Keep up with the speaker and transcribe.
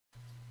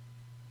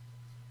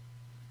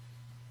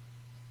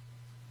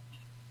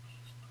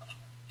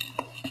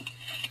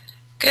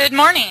Good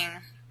morning.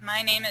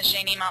 My name is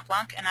Janie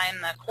Montblanc and I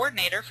am the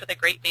coordinator for the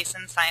Great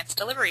Basin Science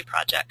Delivery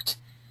Project.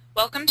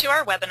 Welcome to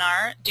our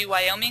webinar, Do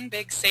Wyoming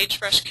Big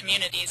Sagebrush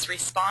Communities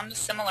Respond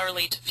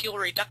Similarly to Fuel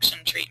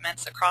Reduction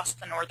Treatments Across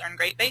the Northern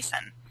Great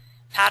Basin?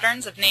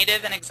 Patterns of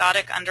native and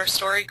exotic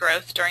understory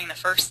growth during the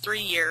first 3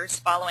 years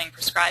following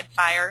prescribed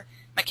fire,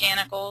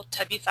 mechanical,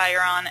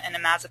 tebuthiuron, and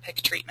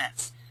imazipic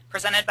treatments,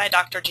 presented by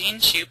Dr. Jean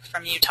Schupp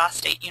from Utah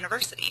State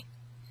University.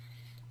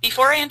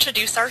 Before I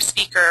introduce our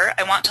speaker,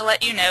 I want to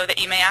let you know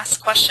that you may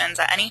ask questions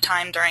at any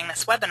time during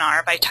this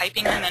webinar by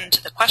typing them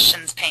into the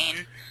questions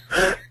pane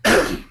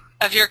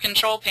of your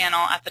control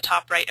panel at the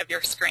top right of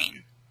your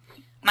screen.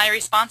 My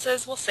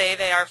responses will say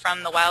they are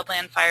from the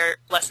Wildland Fire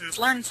Lessons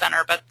Learned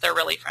Center, but they're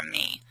really from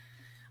me.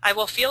 I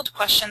will field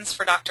questions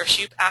for Dr.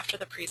 Schupp after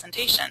the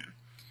presentation.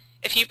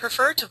 If you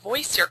prefer to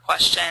voice your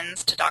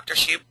questions to Dr.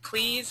 Schupp,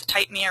 please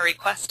type me a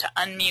request to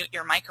unmute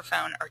your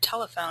microphone or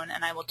telephone,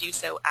 and I will do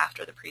so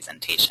after the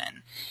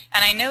presentation.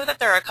 And I know that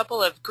there are a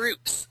couple of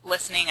groups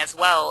listening as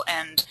well,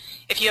 and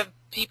if you have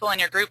people in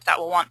your group that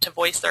will want to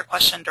voice their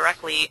question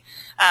directly,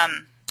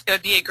 it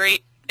would be a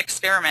great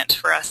experiment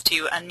for us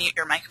to unmute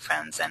your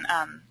microphones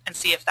and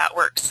see if that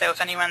works. So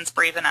if anyone's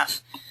brave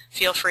enough,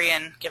 feel free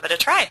and give it a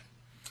try.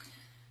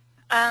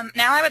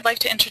 Now I would like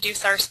to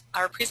introduce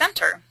our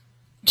presenter.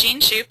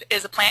 Jean Schupp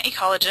is a plant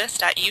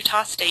ecologist at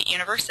Utah State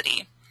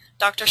University.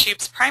 Dr.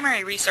 Schupp's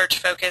primary research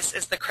focus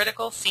is the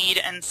critical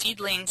seed and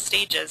seedling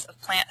stages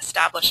of plant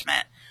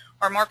establishment,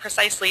 or more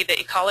precisely the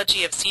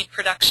ecology of seed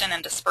production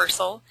and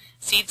dispersal,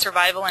 seed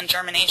survival and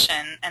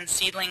germination, and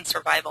seedling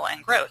survival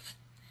and growth.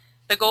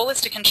 The goal is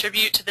to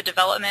contribute to the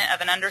development of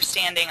an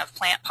understanding of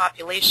plant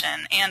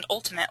population and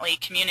ultimately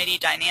community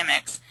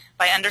dynamics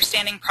by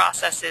understanding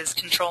processes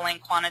controlling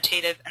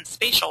quantitative and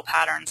spatial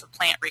patterns of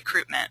plant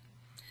recruitment.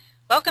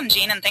 Welcome,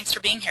 Jean, and thanks for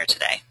being here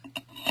today.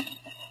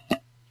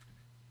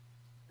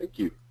 Thank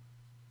you.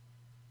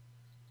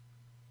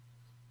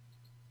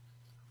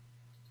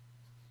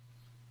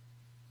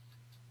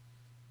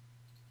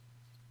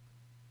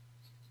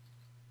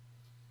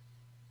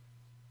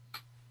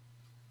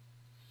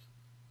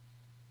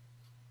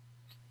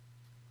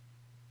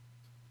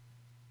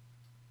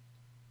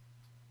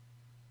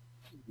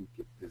 Let me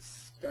get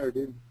this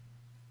started.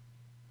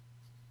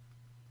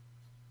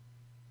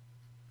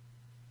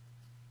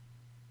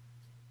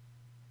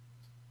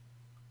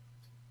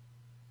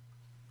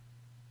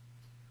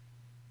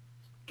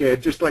 Okay,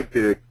 I'd just like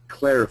to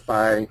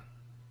clarify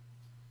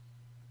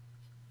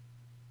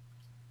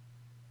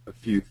a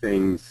few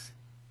things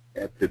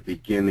at the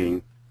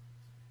beginning.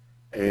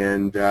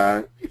 And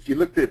if you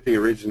looked at the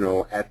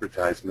original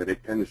advertisement,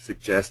 it kind of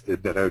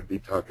suggested that I would be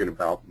talking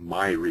about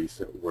my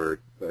recent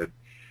work. But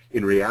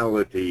in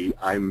reality,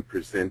 I'm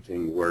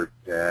presenting work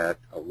that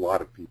a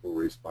lot of people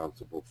are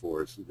responsible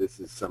for. So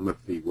this is some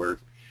of the work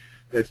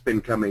that's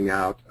been coming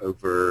out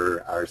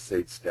over our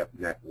Sage Step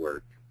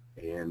network.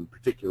 In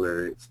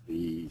particular, it's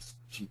the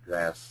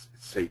cheatgrass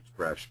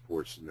sagebrush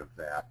portion of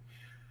that.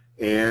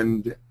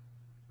 And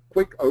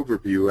quick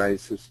overview, I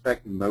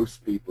suspect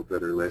most people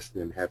that are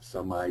listening have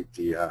some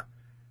idea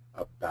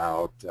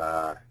about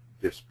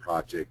this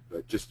project,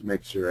 but just to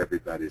make sure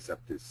everybody's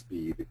up to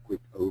speed, a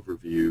quick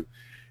overview.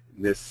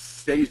 In this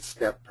Sage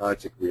Step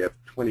project, we have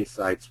 20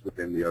 sites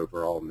within the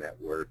overall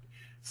network.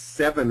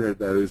 7 of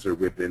those are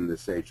within the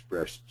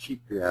sagebrush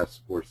cheatgrass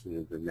portion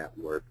of the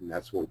network, and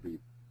that's what we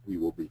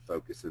will be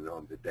focusing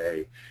on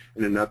today,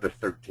 and another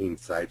 13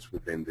 sites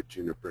within the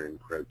juniper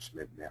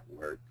encroachment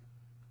network.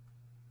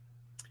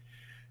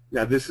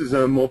 Now, this is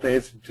a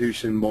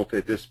multi-institution,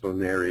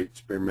 multidisciplinary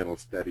experimental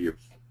study of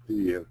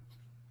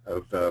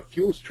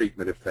fuels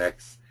treatment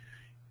effects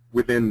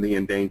within the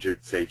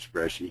endangered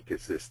sagebrush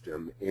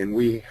ecosystem, and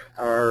we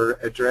are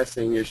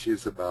addressing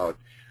issues about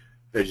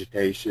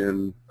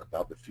vegetation,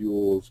 about the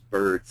fuels,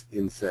 birds,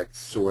 insects,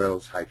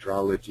 soils,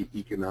 hydrology,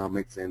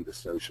 economics, and the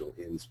social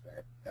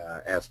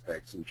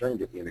aspects, and trying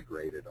to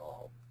integrate it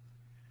all.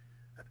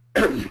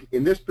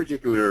 In this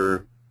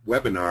particular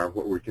webinar,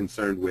 what we're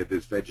concerned with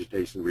is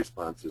vegetation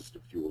responses to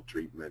fuel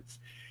treatments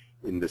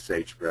in the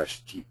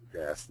sagebrush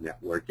cheatgrass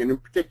network. And in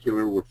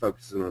particular, we're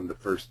focusing on the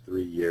first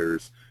 3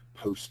 years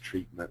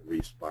post-treatment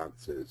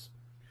responses.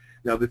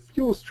 Now, the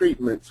fuels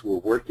treatments we're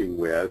working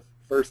with,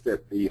 first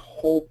at the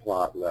whole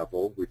plot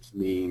level, which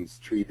means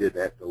treated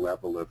at the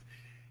level of,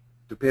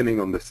 depending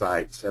on the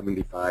site,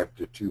 75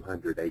 to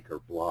 200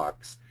 acre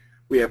blocks.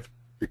 We have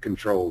the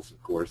controls,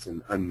 of course,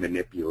 in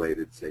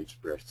unmanipulated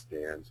sagebrush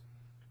stands.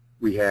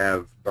 We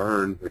have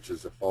burn, which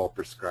is a fall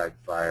prescribed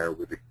fire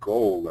with a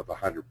goal of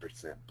 100%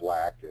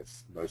 black.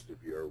 As most of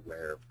you are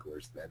aware, of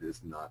course, that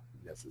is not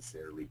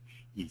necessarily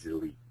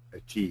easily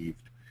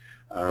achieved.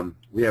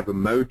 We have a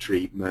mow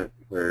treatment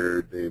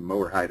where the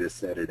mower height is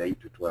set at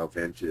 8 to 12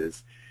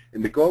 inches.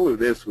 And the goal of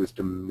this was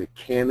to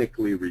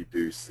mechanically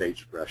reduce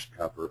sagebrush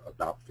cover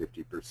about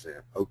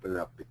 50%, open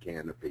up the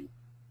canopy.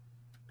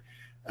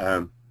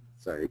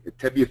 The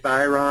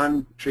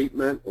tebuthiuron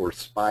treatment, or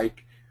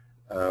spike,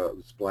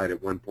 was applied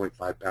at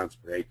 1.5 pounds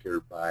per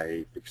acre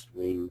by fixed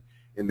wing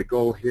And the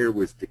goal here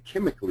was to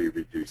chemically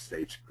reduce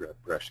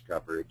sagebrush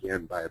cover,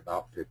 again, by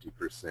about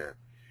 50%.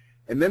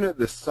 And then at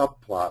the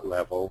subplot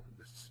level,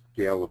 the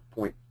scale of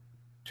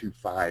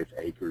 0.25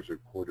 acres or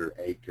quarter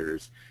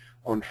acres,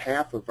 on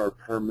half of our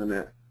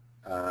permanent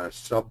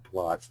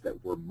subplots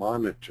that we're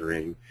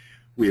monitoring,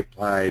 we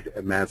applied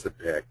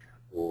imazipic,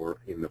 or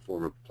in the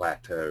form of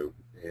plateau.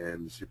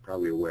 And as you're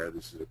probably aware,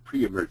 this is a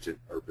pre-emergent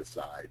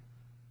herbicide.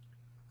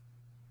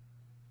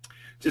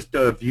 Just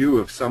a view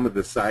of some of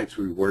the sites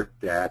we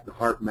worked at. The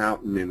Heart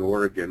Mountain in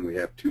Oregon, we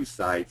have 2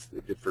 sites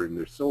that differ in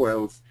their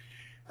soils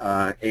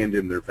and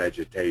in their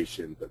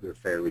vegetation, but they're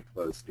fairly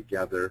close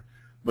together.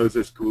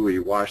 Moses Coulee,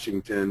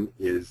 Washington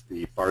is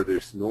the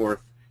farthest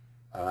north,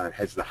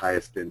 has the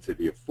highest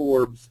density of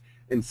forbs,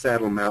 and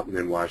Saddle Mountain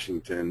in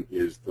Washington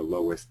is the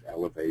lowest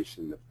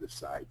elevation of the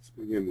sites.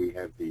 Again, we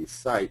have these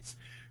sites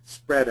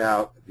spread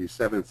out, these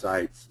 7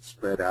 sites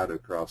spread out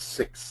across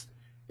 6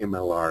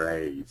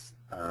 MLRAs.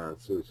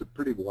 So it's a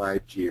pretty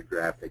wide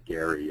geographic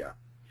area.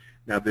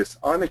 Now this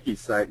Oniki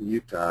site in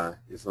Utah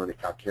is on a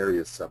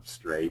calcareous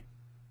substrate.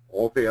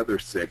 All the other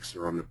 6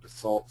 are on a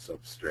basalt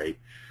substrate.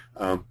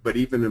 But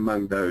even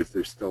among those,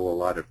 there's still a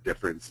lot of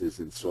differences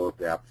in soil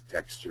depth,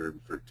 texture,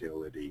 and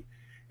fertility.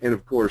 And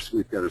of course,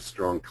 we've got a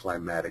strong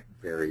climatic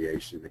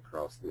variation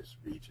across this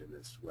region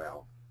as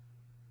well.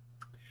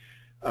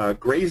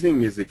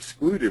 Grazing is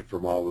excluded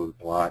from all of the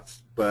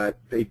plots, but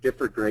they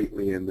differ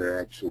greatly in their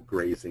actual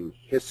grazing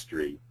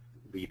history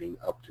leading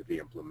up to the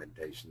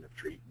implementation of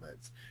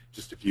treatments.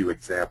 Just a few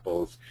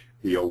examples.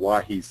 The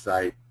Oahe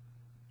site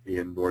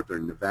in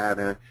northern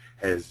Nevada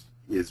is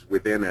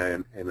within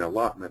an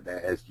allotment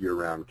that has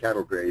year-round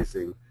cattle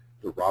grazing.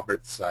 The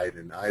Roberts site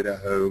in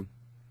Idaho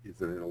is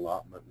in an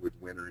allotment with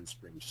winter and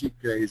spring sheep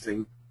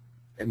grazing.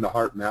 And the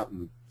Heart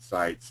Mountain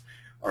sites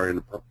are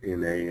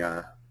in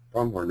a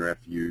pronghorn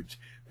refuge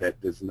that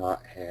does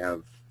not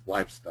have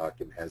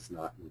livestock and has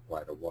not in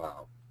quite a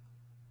while.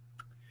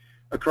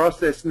 Across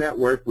this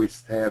network, we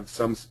have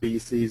some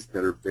species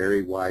that are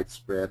very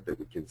widespread that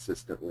we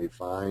consistently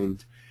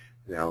find.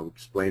 Now, I'll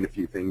explain a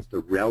few things. The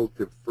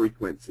relative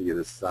frequency of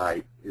the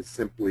site is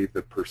simply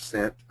the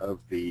percent of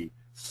the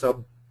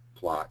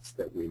subplots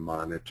that we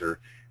monitor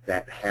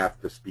that have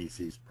the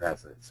species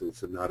present. So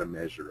it's not a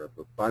measure of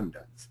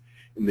abundance.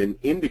 And then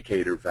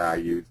indicator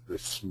values, the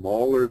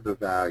smaller the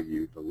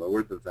value, the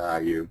lower the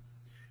value,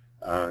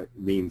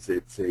 means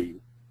it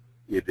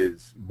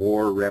is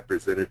more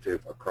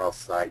representative across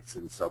sites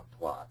and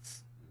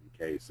subplots.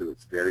 Okay, so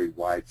it's very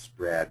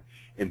widespread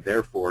and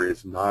therefore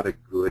is not a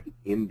good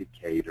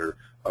indicator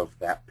of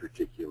that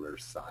particular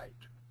site.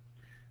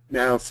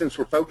 Now, since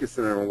we're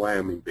focusing on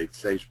Wyoming big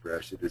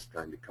sagebrush, it is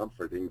kind of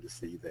comforting to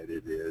see that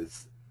it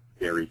is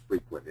very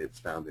frequent. It's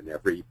found in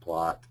every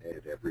plot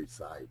at every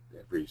site,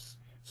 every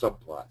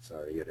subplot,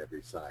 sorry, at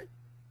every site.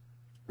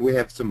 We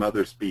have some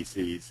other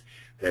species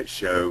that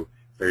show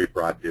very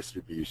broad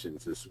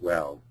distributions as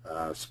well.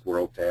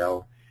 Squirrel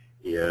tail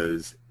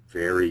is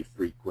very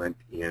frequent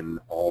in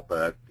all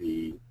but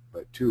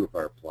 2 of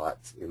our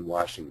plots in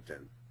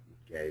Washington.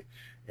 Okay,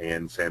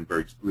 and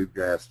Sandberg's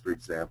bluegrass, for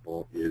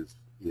example, is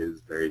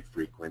very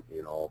frequent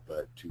in all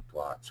but 2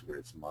 plots where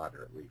it's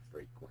moderately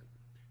frequent.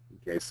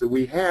 Okay, so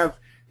we have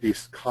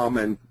this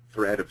common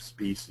thread of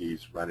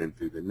species running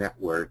through the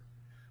network.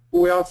 But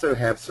we also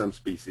have some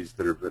species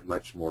that are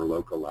much more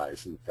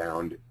localized and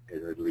found,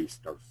 or at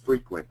least are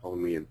frequent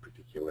only in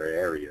particular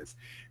areas.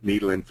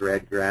 Needle and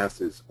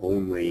threadgrass is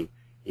only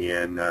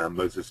in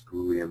Moses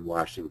Coulee in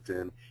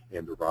Washington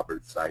and the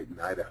Roberts site in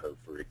Idaho,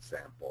 for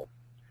example.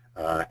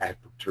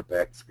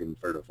 Atropex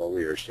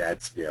invertifolia, or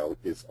shad scale,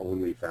 is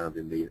only found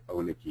in the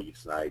Oniki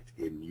site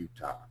in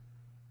Utah.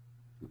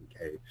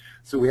 Okay,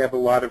 so we have a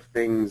lot of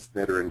things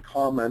that are in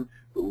common,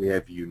 but we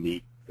have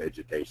unique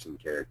vegetation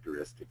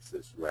characteristics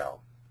as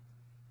well.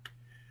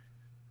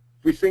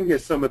 If we think of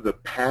some of the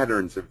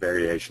patterns of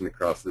variation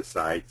across the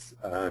sites,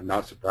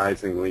 not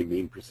surprisingly,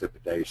 mean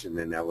precipitation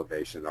and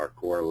elevation are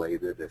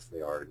correlated, as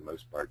they are in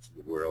most parts of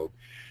the world.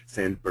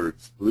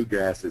 Sandberg's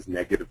bluegrass is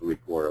negatively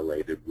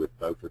correlated with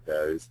both of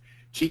those.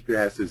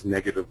 Cheatgrass is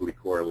negatively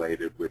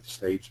correlated with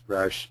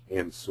sagebrush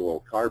and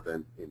soil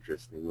carbon,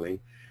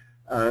 interestingly.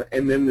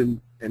 And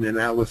then an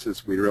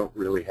analysis we don't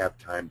really have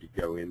time to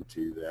go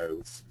into, though,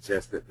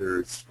 suggests that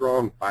there is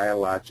strong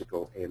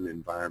biological and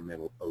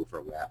environmental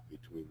overlap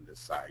between the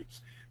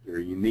sites. There are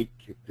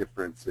unique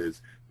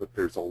differences, but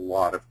there's a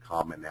lot of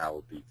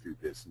commonality through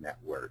this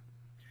network.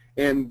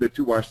 And the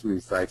 2 Washington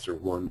sites are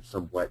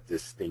somewhat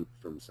distinct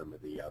from some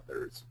of the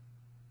others.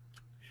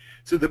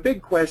 So the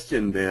big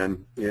question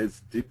then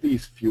is, did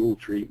these fuel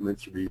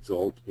treatments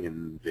result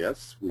in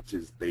this, which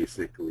is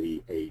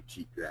basically a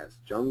cheatgrass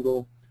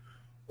jungle,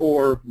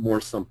 or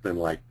more something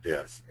like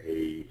this,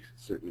 a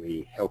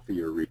certainly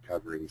healthier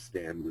recovering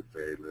stand with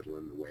very little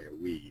in the way of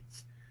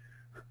weeds?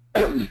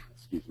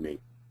 Excuse me.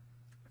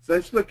 So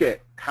let's look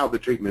at how the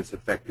treatments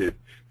affected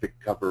the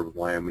cover of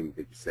Wyoming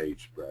big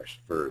sagebrush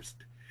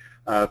first.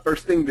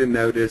 First thing to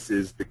notice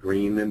is the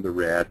green and the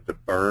red. The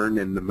burn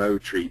and the mow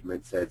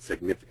treatments had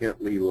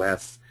significantly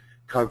less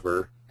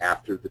cover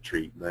after the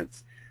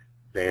treatments.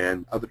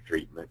 than other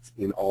treatments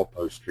in all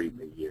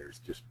post-treatment years.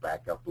 Just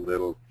back up a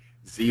little.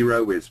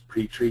 0 is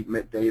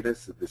pre-treatment data,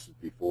 so this is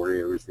before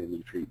there was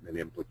any treatment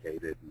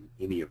implicated in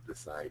any of the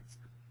sites.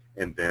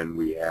 And then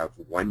we have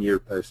 1 year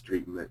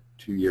post-treatment,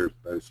 2 years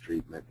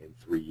post-treatment, and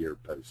 3-year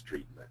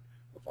post-treatment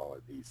of all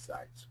of these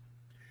sites.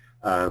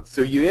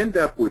 So you end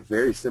up with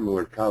very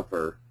similar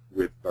cover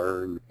with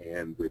burn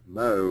and with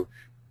mow,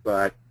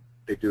 but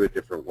they do it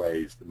different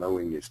ways. The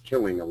mowing is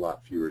killing a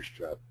lot fewer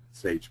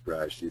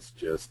sagebrush. It's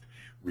just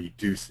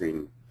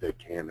reducing the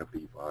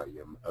canopy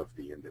volume of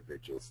the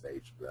individual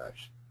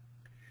sagebrush.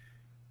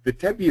 The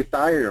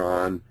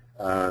tebuthiuron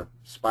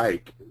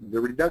spike,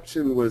 the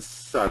reduction was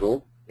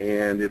subtle,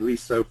 and at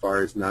least so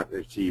far has not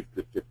achieved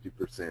the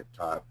 50%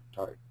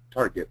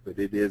 target, but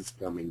it is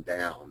coming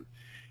down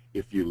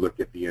if you look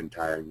at the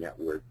entire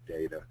network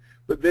data.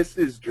 But this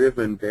is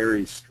driven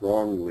very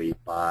strongly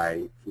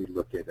by, if we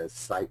look at a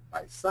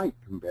site-by-site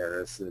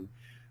comparison,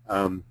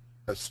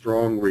 a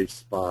strong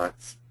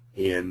response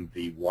in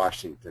the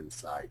Washington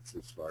sites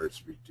as far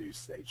as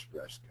reduced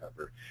sagebrush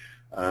cover.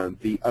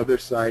 The other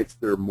sites,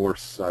 there are more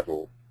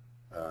subtle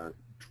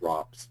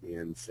drops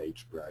in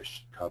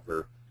sagebrush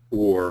cover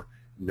or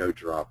no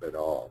drop at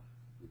all.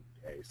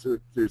 Okay, so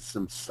there's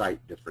some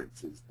site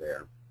differences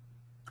there.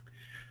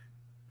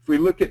 If we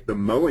look at the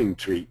mowing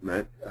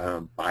treatment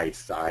by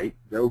site,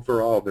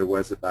 overall there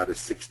was about a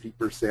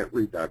 60%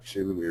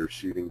 reduction. We were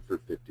shooting for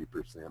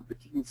 50%, but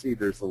you can see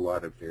there's a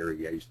lot of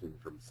variation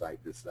from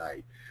site to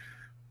site.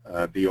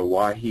 The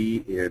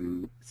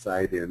Oahe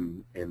site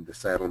and the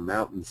Saddle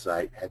Mountain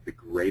site had the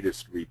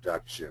greatest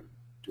reduction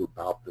to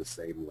about the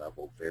same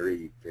level,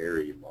 very,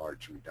 very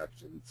large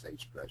reduction in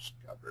sagebrush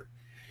cover.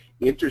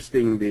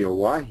 Interesting, the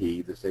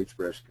Oahe, the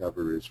sagebrush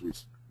cover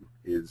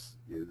is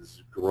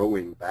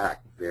growing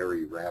back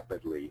very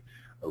rapidly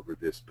over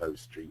this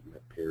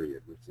post-treatment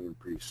period. We're seeing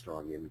pretty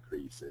strong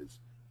increases.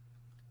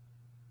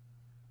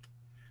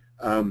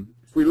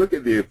 If we look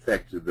at the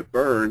effect of the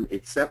burn,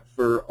 except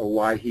for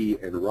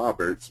Oahe and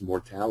Roberts,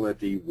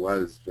 mortality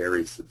was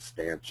very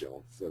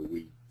substantial. So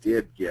we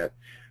did get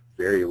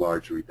very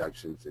large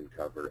reductions in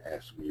cover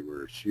as we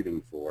were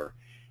shooting for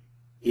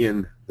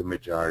in the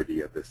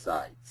majority of the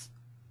sites.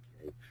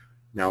 Okay.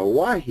 Now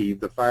Oahe,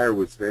 the fire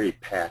was very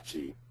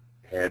patchy,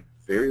 had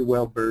very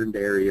well burned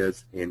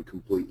areas and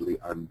completely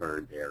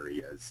unburned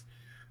areas,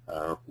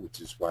 which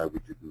is why we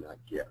did not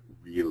get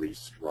really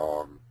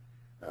strong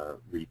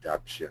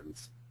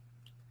reductions.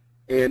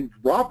 And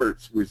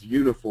Roberts was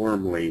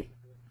uniformly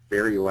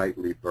very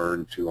lightly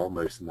burned to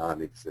almost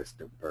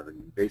non-existent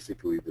burn.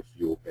 Basically the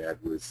fuel bed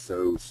was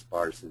so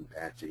sparse and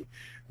patchy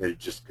that it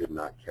just could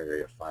not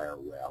carry a fire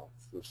well.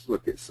 So let's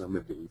look at some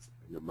of these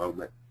in a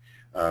moment.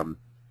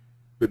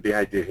 But the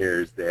idea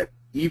here is that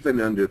even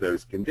under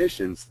those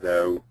conditions,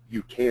 though,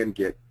 you can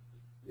get,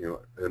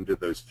 under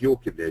those fuel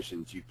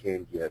conditions, you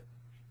can get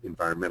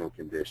environmental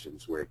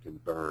conditions where it can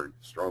burn.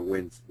 Strong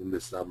winds in the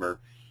summer,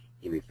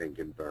 anything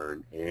can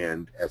burn.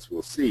 And as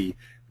we'll see,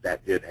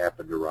 that did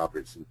happen to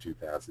Roberts in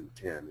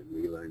 2010, and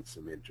we learned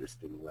some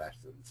interesting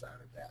lessons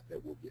out of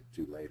that we'll get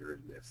to later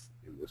in this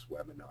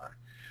webinar.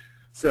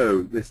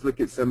 So let's look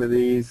at some of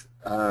these.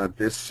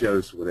 This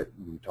shows what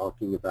I'm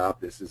talking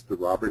about. This is the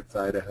Roberts,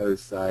 Idaho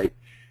site.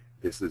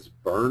 This is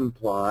burn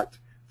plot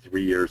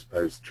 3 years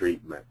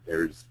post-treatment.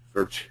 There's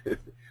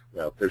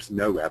there's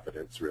no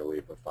evidence really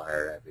of a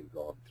fire having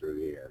gone through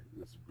here. It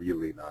was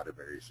really not a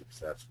very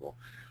successful.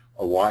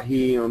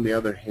 Oahe, on the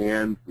other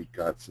hand, we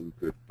got some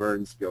good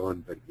burns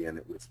going, but again,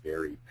 it was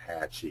very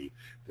patchy.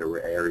 There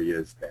were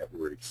areas that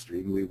were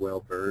extremely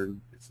well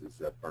burned. This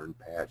is a burn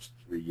patch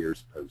 3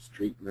 years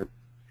post-treatment.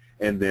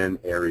 And then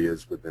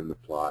areas within the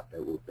plot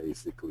that were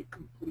basically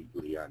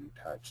completely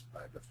untouched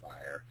by the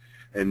fire.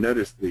 And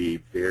notice the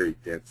very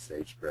dense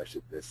sagebrush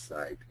at this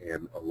site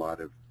and a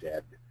lot of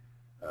dead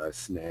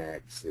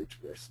snags,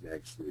 sagebrush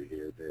snags through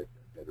here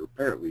that are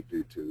apparently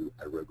due to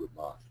iroga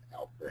moth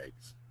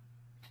outbreaks.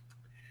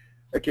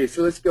 Okay,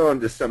 so let's go on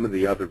to some of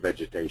the other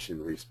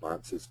vegetation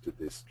responses to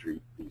these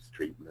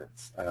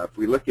treatments. If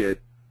we look at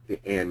the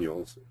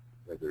annuals,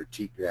 whether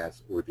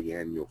cheatgrass or the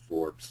annual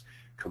forbs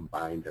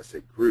combined as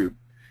a group,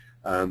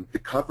 the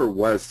cover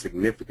was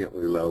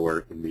significantly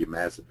lower in the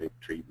imazipic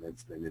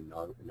treatments than in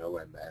no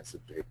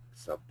imazipic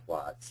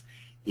subplots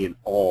in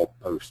all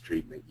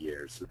post-treatment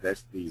years. So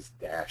that's these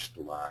dashed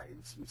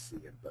lines you see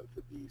in both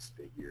of these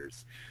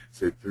figures.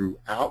 So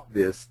throughout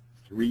this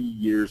 3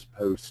 years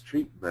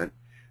post-treatment,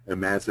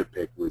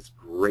 imazipic was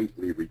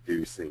greatly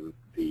reducing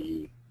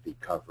the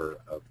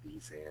cover of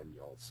these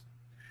annuals.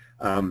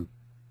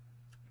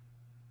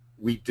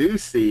 We do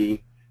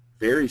see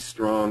very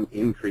strong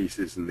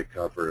increases in the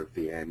cover of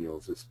the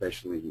annuals,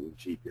 especially in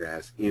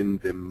cheatgrass, in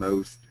the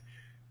most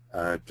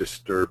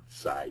disturbed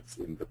sites,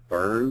 in the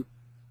burn,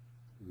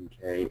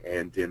 okay,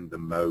 and in the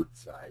mowed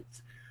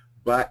sites.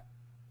 But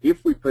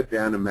if we put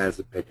down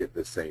imazipic at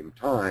the same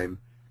time,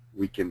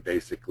 we can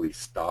basically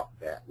stop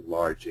that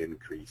large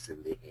increase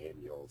in the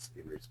annuals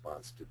in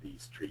response to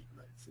these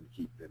treatments and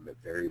keep them at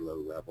very low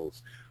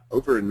levels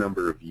over a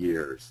number of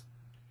years.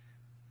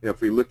 Now,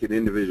 if we look at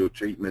individual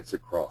treatments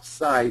across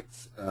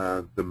sites,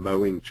 the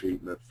mowing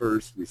treatment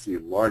first, we see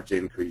large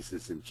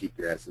increases in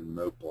cheatgrass and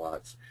mow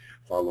plots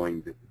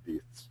following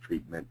this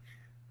treatment,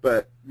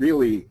 but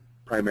really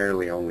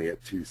primarily only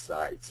at 2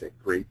 sites, at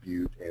Great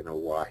Butte and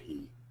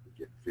Oahe. We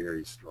get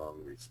very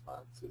strong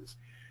responses.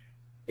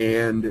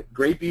 And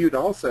Great Butte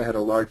also had a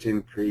large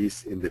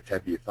increase in the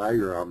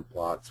tebuthiuron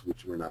plots,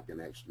 which we're not going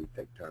to actually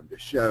take time to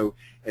show,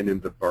 and in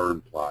the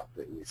burn plot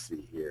that we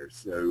see here.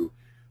 So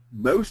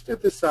most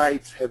of the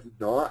sites have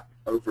not,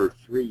 over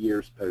 3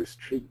 years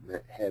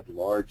post-treatment, had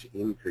large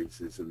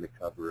increases in the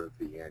cover of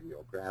the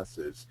annual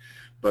grasses,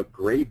 but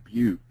Great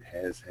Butte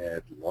has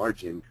had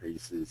large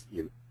increases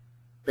in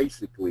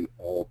basically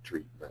all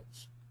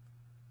treatments.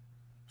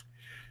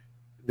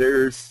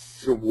 There's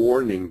some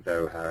warning,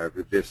 though,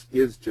 however. This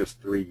is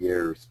just 3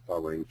 years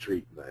following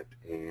treatment,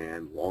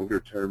 and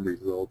longer-term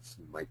results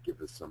might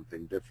give us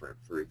something different.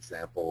 For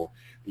example,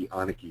 the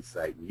Oniki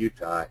site in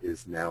Utah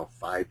is now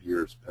 5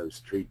 years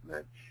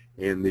post-treatment,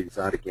 and the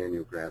exotic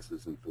annual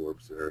grasses and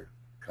forbs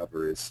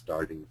cover is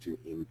starting to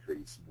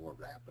increase more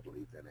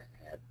rapidly than it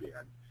had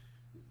been.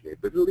 Okay,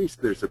 but at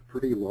least there's a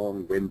pretty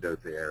long window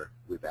there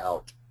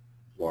without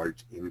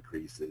large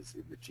increases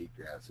in the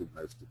cheatgrass in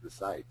most of the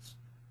sites.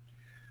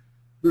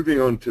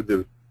 Moving on to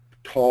the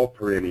tall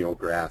perennial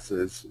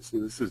grasses. So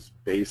this is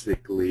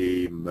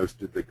basically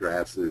most of the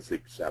grasses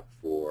except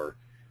for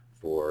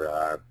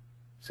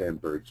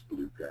Sandberg's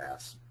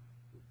bluegrass.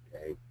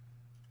 Okay.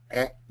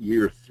 At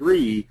year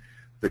 3,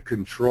 the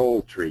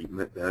control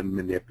treatment, the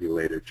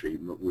unmanipulated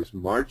treatment, was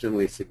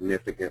marginally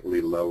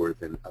significantly lower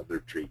than other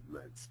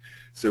treatments.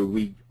 So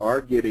we are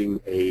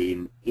getting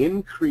an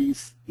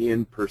increase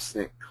in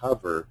percent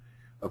cover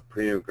of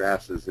perennial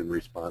grasses in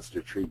response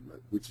to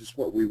treatment, which is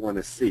what we want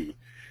to see.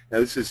 Now,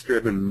 this is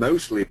driven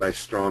mostly by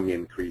strong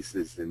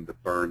increases in the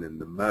burn and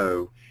the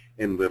mow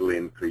and little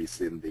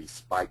increase in the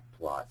spike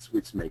plots,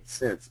 which makes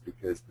sense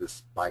because the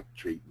spike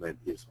treatment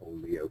is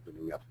only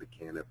opening up the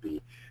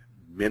canopy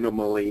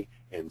minimally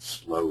and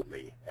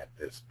slowly at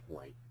this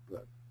point,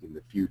 but in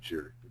the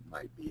future it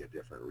might be a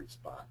different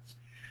response.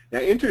 Now,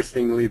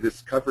 interestingly,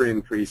 this cover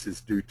increase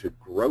is due to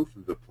growth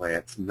of the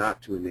plants,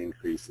 not to an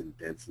increase in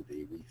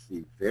density. We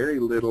see very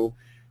little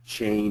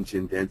change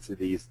in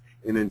densities,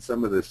 and in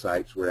some of the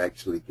sites we're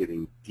actually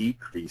getting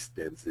decreased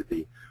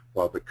density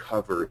while the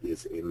cover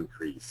is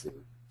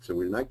increasing. So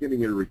we're not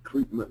getting a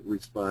recruitment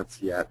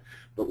response yet,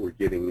 but we're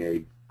getting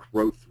a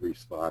growth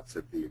response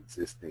of the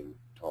existing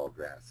tall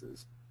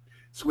grasses.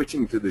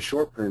 Switching to the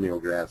short perennial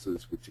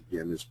grasses, which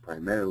again is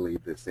primarily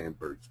the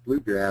Sandberg's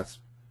bluegrass,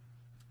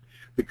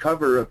 the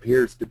cover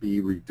appears to be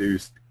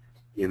reduced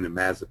in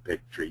imazipic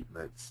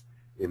treatments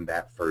in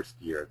that first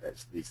year.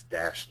 That's these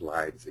dashed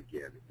lines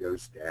again. It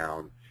goes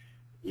down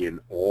in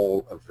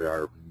all of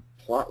our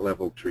plot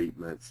level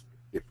treatments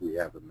if we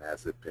have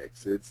imazipic.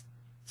 So it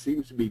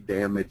seems to be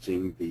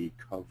damaging the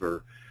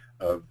cover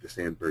of the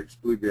Sandberg's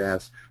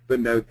bluegrass, but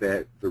note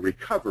that the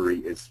recovery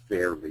is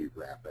fairly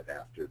rapid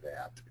after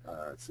that,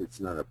 so it's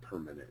not a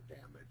permanent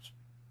damage.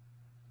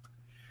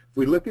 If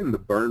we look in the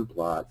burn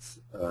plots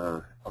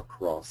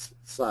across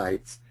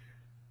sites,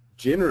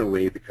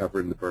 generally the cover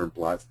in the burn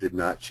plots did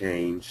not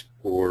change,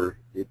 or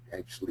it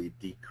actually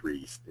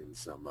decreased in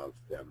some of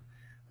them,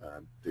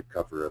 the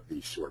cover of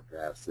these short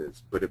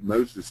grasses. But at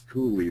Moses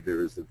Coulee, there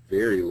is a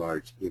very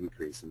large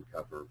increase in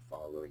cover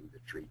following the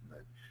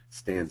treatment.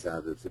 Stands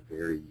out as a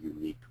very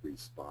unique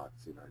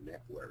response in our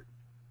network.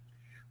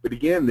 But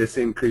again, this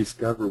increased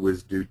cover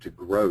was due to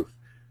growth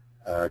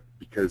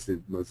because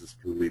in Moses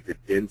Coulee, the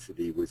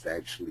density was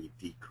actually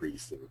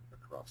decreasing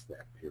across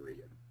that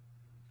period.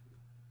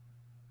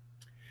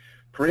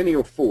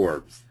 Perennial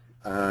forbs.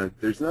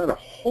 There's not a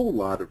whole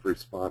lot of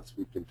response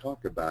we can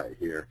talk about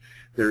here.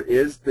 There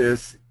is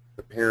this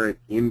apparent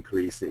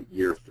increase at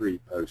year 3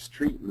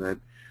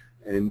 post-treatment,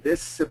 and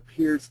this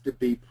appears to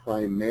be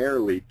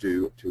primarily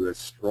due to a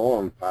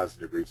strong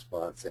positive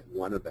response at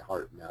one of the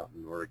Heart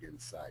Mountain, Oregon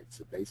sites.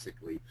 So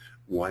basically,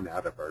 one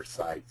out of our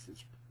sites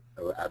is,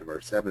 out of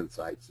our 7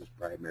 sites, is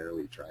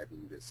primarily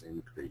driving this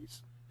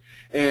increase.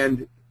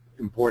 And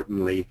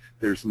importantly,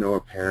 there's no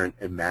apparent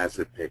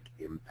imazipic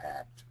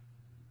impact.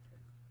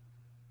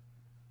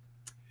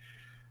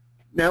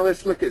 Now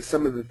let's look at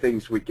some of the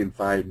things we can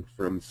find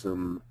from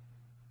some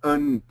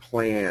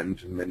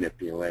unplanned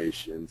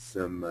manipulation,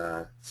 some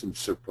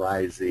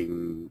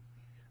surprising,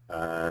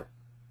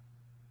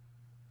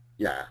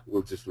 yeah,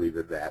 we'll just leave it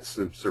at that.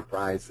 Some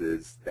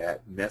surprises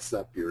that mess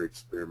up your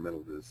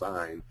experimental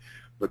design,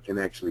 but can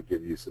actually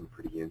give you some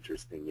pretty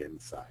interesting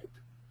insight.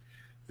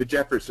 The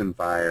Jefferson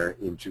fire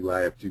in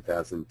July of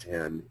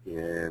 2010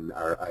 in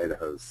our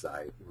Idaho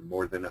site, where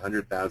more than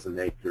 100,000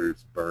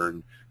 acres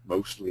burned,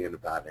 mostly in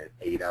about an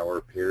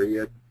 8-hour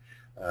period.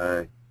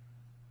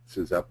 This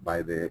is up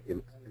by the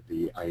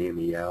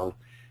IMEL.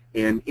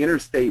 And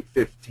Interstate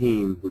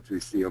 15, which we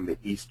see on the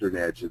eastern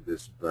edge of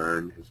this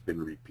burn, has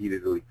been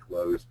repeatedly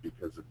closed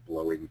because of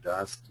blowing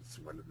dust. It's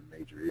one of the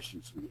major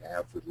issues we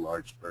have with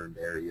large burned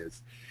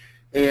areas.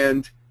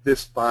 And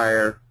this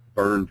fire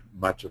burned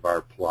much of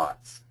our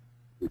plots.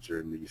 which are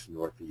in these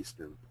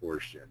northeastern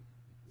portion.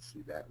 You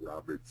see that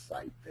Roberts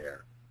site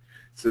there.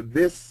 So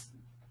this,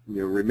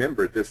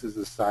 remember, this is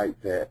a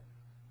site that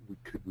we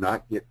could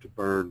not get to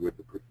burn with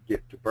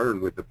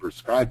the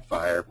prescribed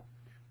fire,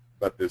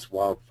 but this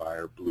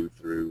wildfire blew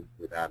through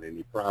without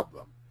any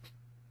problem.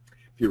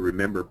 If you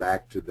remember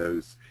back to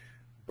those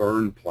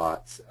burn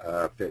plots,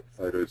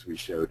 photos we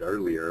showed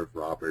earlier of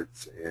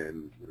Roberts,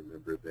 and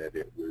remember that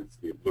it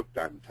looked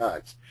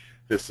untouched.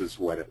 This is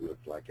what it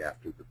looked like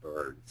after the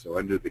burn. So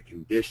under the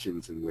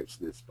conditions in which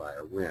this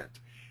fire went,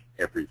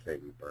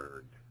 everything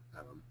burned.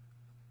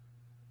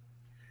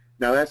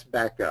 Now let's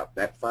back up.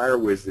 That fire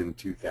was in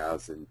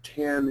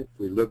 2010. If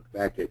we look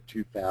back at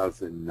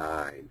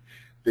 2009,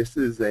 this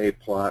is a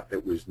plot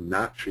that was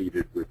not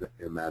treated with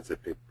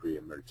imazipic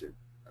pre-emergent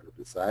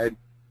herbicide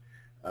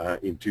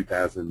in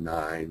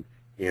 2009,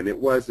 and it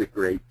was a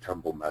great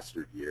tumble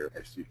mustard year,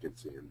 as you can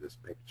see in this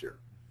picture.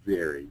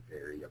 Very,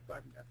 very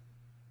abundant.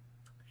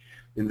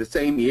 In the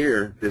same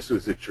year, this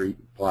was a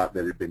plot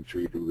that had been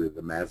treated with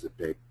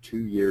imazipic 2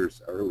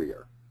 years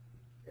earlier.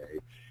 Okay,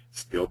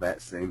 still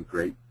that same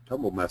great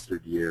tumble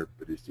mustard year,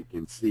 but as you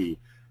can see,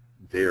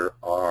 there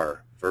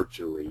are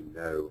virtually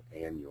no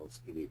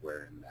annuals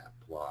anywhere in that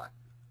plot.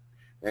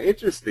 Now,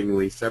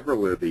 interestingly,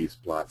 several of these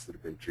plots that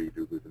have been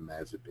treated with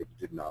imazipic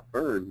did not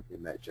burn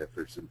in that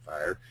Jefferson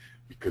fire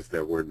because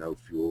there were no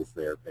fuels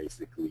there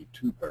basically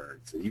to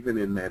burn. So even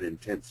in that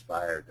intense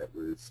fire that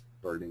was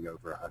burning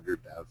over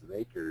 100,000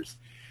 acres,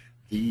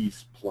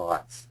 these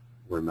plots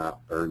were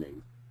not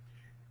burning.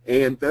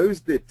 And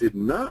those that did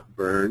not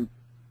burn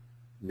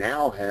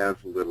now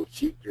have little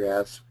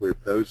cheatgrass, where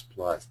those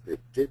plots that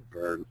did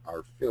burn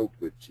are filled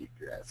with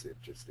cheatgrass,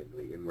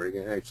 interestingly. And we're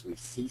going to actually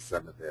see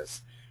some of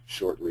this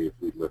shortly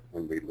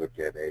when we look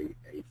at a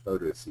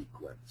photo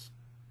sequence.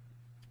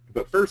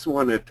 But first I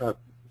want to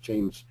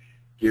change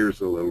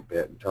gears a little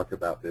bit and talk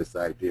about this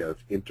idea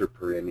of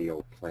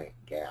interperennial plant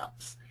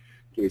gaps.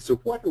 Okay, so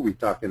what are we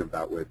talking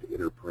about with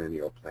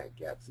interperennial plant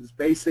gaps? It's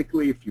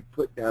basically if you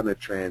put down a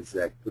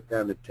transect, put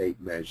down a tape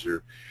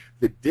measure,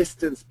 the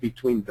distance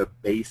between the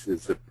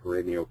bases of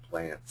perennial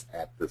plants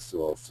at the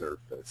soil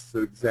surface. So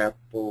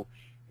example,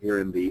 here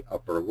in the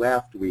upper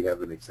left, we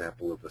have an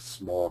example of a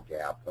small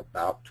gap,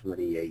 about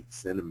 28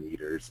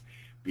 centimeters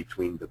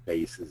between the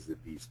bases of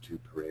these two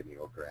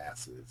perennial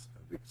grasses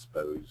of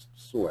exposed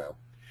soil.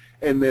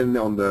 And then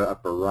on the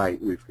upper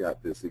right, we've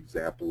got this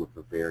example of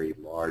a very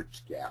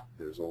large gap.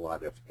 There's a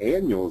lot of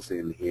annuals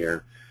in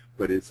here,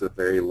 but it's a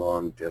very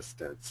long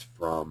distance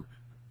from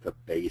the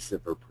base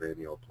of a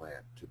perennial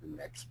plant to the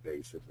next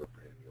base of a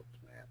perennial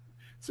plant.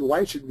 So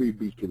why should we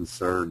be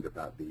concerned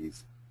about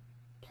these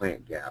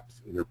plant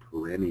gaps,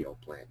 interperennial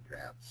plant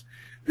gaps?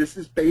 This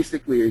is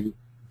basically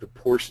the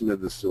portion of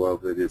the soil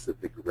that is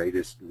at the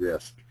greatest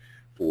risk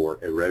for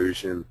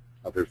erosion,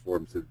 other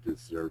forms of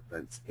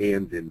disturbance,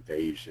 and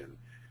invasion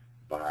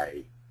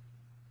by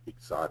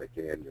exotic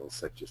annuals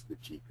such as the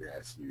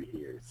cheatgrass you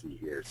see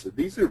here. So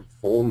these are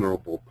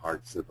vulnerable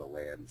parts of the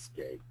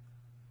landscape.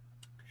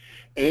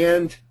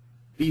 And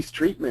these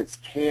treatments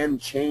can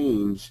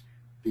change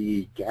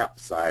the gap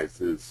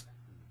sizes,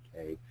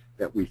 okay,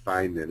 that we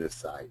find in a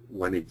site.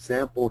 One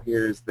example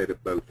here is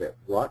that both at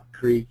Rock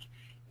Creek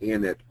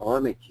and at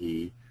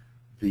Onakee,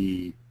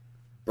 the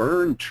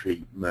burn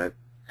treatment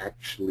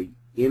actually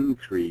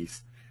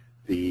increased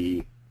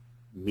the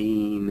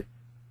mean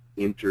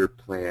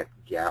interplant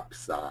gap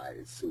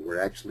size. So we're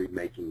actually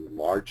making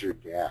larger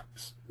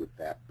gaps with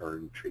that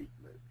burn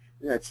treatment.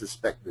 And I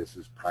suspect this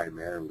is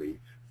primarily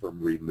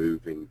from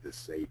removing the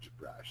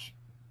sagebrush.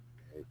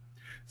 Okay?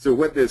 So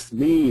what this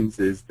means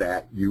is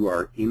that you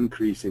are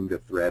increasing the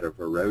threat of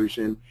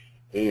erosion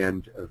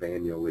and of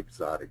annual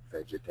exotic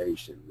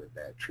vegetation with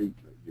that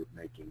treatment. You're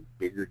making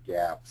bigger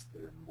gaps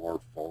that are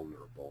more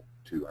vulnerable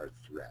to our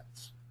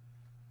threats.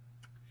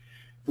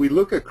 If we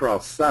look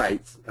across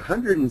sites,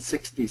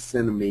 160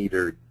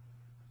 centimeter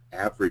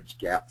average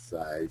gap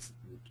size,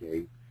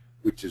 okay,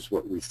 which is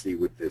what we see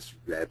with this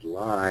red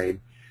line,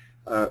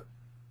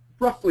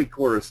 roughly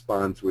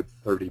corresponds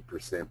with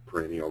 30%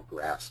 perennial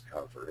grass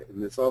cover.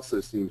 And this also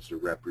seems to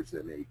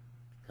represent a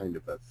kind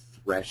of a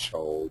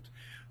threshold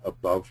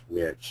above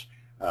which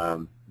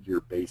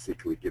you're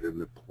basically getting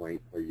the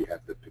point where you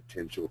have the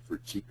potential for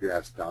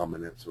cheatgrass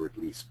dominance or at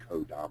least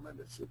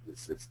co-dominance of the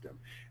system.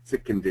 It's a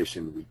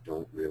condition we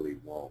don't really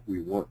want.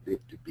 We want it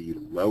to be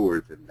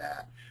lower than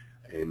that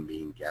in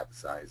mean gap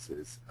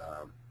sizes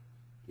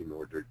in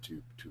order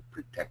to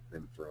protect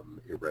them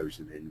from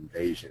erosion and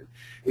invasion.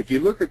 If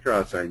you look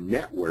across our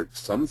network,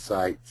 some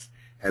sites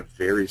have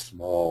very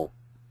small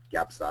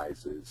gap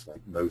sizes,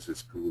 like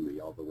Moses Coulee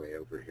all the way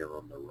over here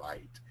on the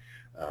right.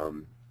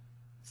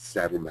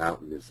 Saddle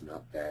Mountain is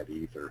not bad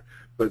either.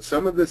 But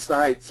some of the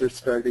sites are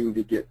starting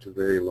to get to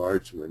very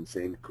large ones,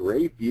 and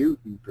Gray Butte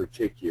in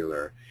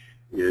particular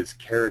is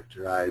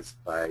characterized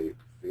by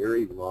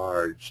very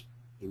large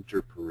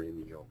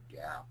interperennial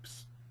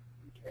gaps.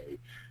 Okay,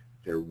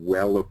 they're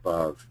well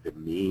above the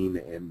mean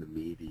and the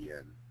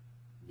median.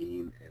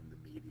 Mean and the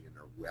median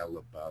are well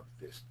above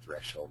this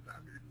threshold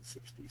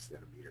 160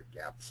 centimeter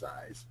gap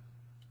size.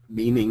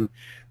 meaning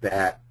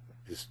that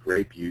this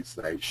Great Butte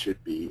site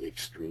should be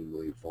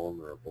extremely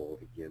vulnerable,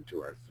 again,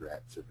 to our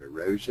threats of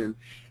erosion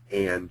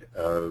and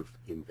of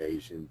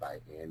invasion by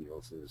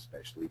annuals, and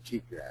especially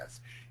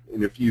cheatgrass.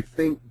 And if you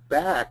think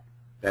back,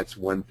 that's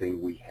one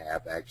thing we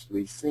have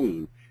actually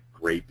seen.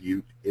 Great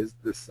Butte is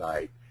the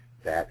site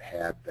that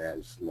had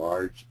those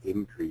large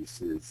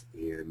increases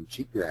in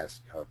cheatgrass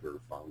cover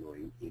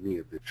following any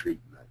of the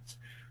treatments,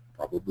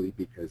 probably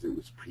because it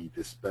was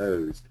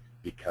predisposed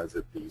because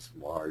of these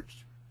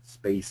large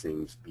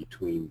spacings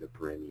between the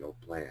perennial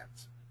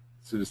plants.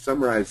 So to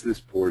summarize this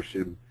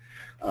portion,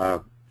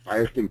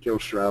 fire can kill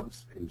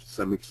shrubs and to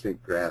some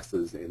extent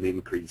grasses and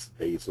increase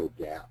basal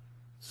gap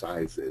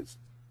sizes.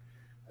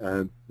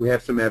 We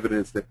have some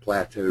evidence that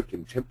plateau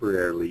can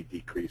temporarily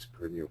decrease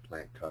perennial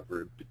plant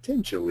cover and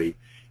potentially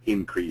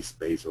increase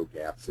basal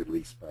gaps, at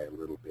least by a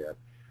little bit.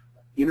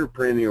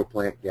 Interperennial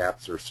plant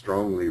gaps are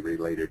strongly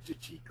related to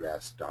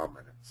cheatgrass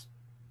dominance.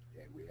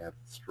 Okay, we have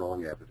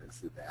strong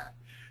evidence of that.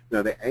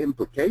 Now, the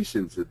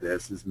implications of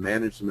this is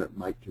management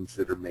might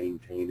consider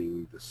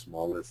maintaining the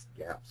smallest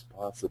gaps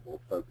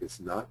possible, focus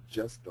not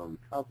just on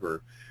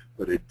cover,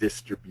 but a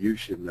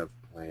distribution of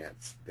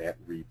plants that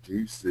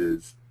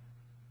reduces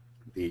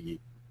the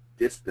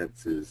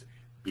distances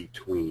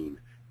between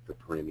the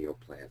perennial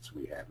plants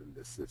we have in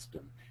the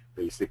system,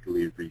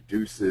 basically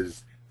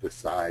reduces the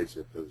size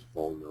of those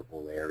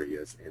vulnerable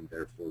areas and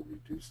therefore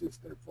reduces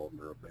their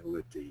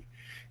vulnerability.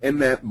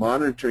 And that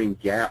monitoring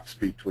gaps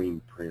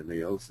between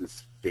perennials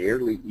is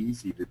fairly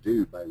easy to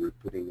do by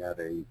putting out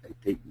a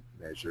tape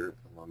measure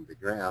along the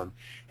ground,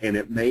 and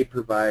it may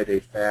provide a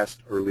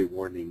fast early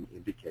warning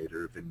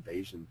indicator of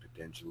invasion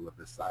potential of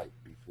the site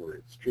before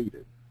it's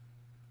treated.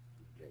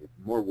 Okay,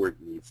 more work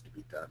needs to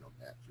be done on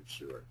that for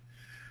sure.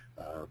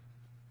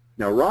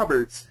 Now,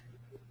 Roberts,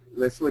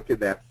 let's look at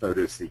that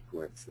photo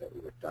sequence that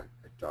I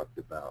talked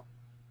about.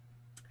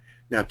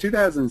 Now,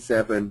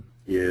 2007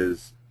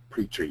 is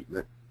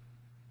pre-treatment.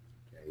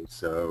 Okay,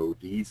 so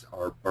these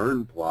are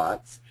burn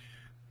plots.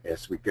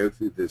 As we go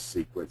through this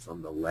sequence,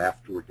 on the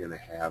left, we're going to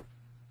have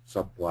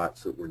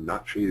subplots that were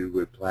not treated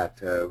with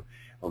plateau.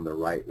 On the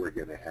right, we're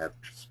going to have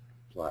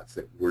plots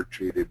that were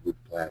treated with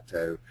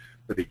plateau.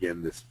 But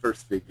again, this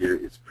first figure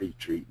is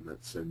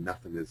pre-treatment, so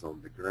nothing is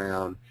on the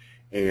ground,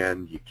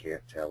 and you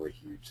can't tell a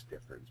huge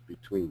difference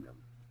between them.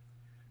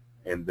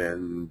 And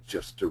then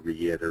just to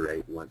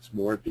reiterate once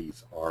more,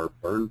 these are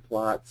burn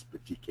plots,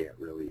 but you can't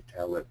really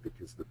tell it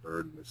because the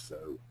burn was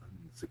so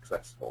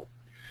unsuccessful.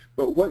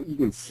 But what you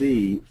can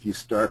see if you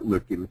start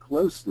looking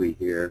closely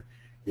here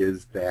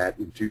is that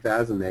in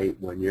 2008,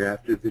 1 year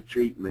after the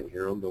treatment,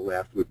 here on the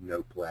left with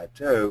no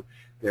plateau,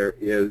 there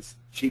is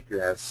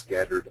cheatgrass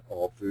scattered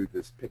all through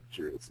this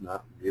picture. It's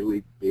not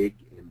really big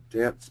and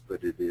dense,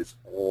 but it is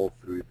all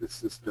through the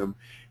system.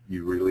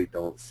 You really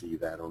don't see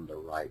that on the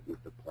right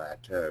with the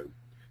plateau.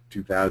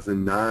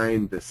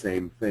 2009, the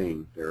same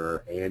thing. There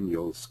are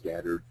annuals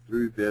scattered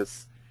through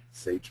this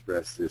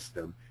sagebrush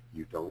system.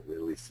 You don't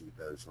really see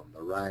those on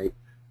the right.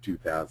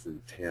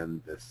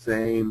 2010, the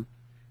same.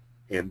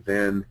 And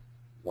then,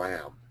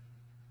 wham,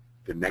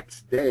 the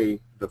next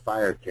day, the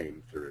fire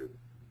came through.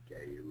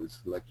 Okay, it was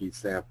lucky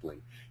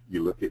sampling.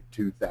 You look at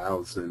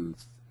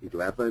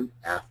 2011,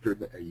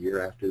 a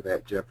year after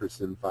that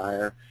Jefferson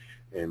fire,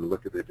 and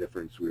look at the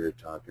difference we were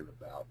talking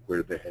about.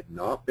 Where there had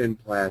not been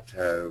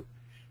plateau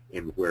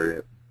and where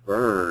it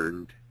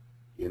burned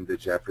in the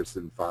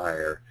Jefferson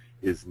fire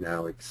is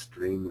now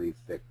extremely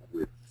thick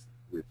with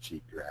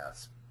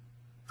cheatgrass.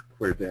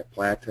 Where that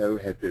plateau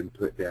had been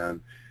put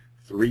down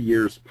 3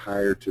 years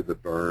prior to the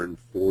burn,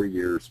 4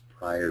 years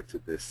prior to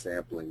this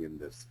sampling in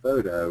this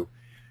photo,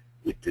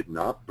 it did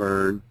not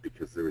burn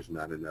because there was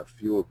not enough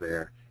fuel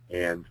there,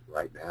 and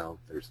right now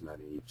there's not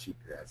any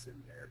cheatgrass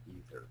in there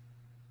either.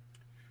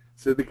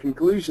 So the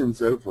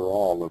conclusions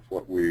overall of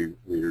what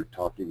we're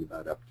talking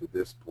about up to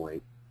this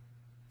point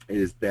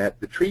is that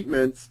the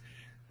treatments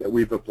that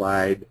we've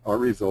applied are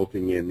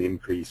resulting in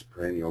increased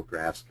perennial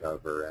grass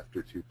cover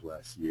after 2+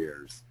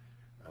 years.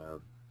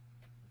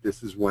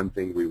 This is one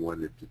thing we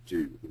wanted to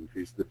do,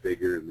 increase the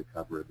vigor and the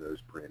cover of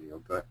those perennial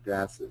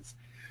grasses.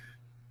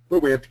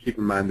 But we have to keep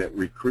in mind that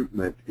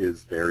recruitment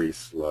is very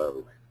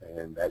slow,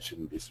 and that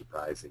shouldn't be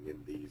surprising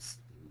in these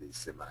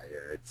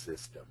semi-arid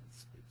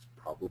systems. It's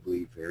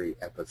probably very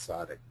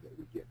episodic that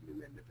we get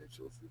new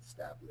individuals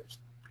established.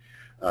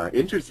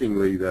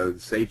 Interestingly, though, the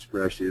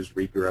sagebrush is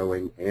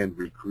regrowing and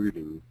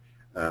recruiting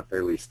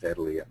fairly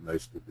steadily at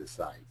most of the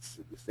sites.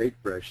 So the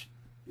sagebrush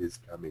is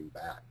coming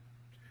back.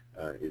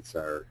 It's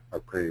our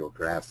perennial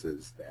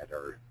grasses that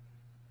are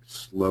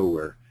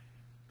slower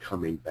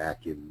coming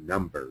back in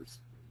numbers,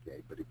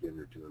 okay, but again,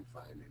 they're doing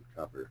fine in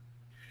cover.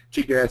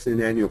 Cheatgrass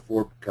and annual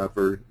forb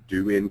cover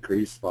do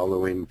increase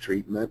following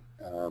treatment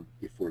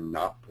if we're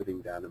not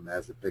putting down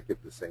imazipic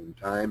at the same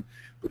time,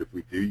 but if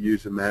we do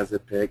use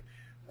imazipic,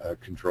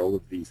 control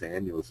of these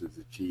annuals is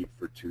achieved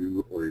for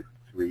 2 or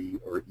 3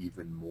 or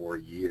even more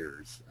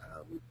years.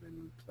 We've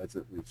been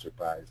pleasantly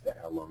surprised at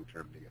how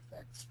long-term the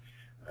effects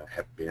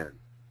have been.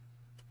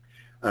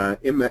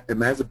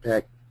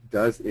 Imazipic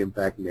does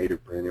impact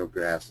native perennial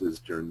grasses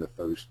during the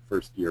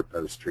first year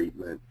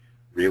post-treatment.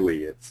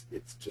 Really, it's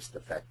just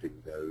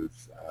affecting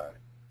those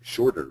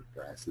shorter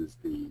grasses,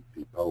 the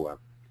POA.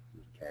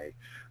 Okay,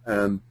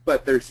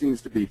 but there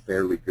seems to be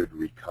fairly good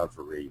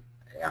recovery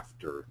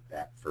after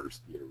that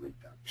first year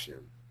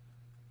reduction.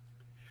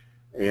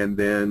 And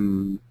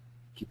then,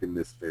 keeping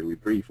this fairly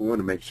brief, we want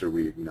to make sure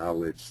we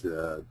acknowledge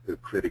the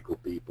critical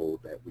people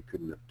that we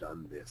couldn't have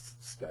done this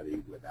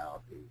study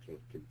without and can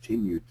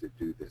continue to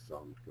do this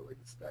ongoing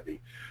study.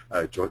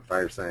 Joint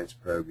Fire Science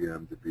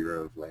Program, the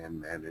Bureau of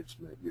Land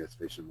Management, U.S.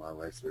 Fish and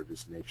Wildlife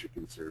Service, Nature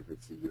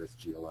Conservancy, U.S.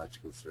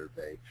 Geological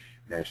Survey,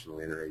 National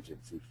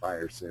Interagency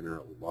Fire Center.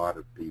 A lot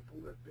of people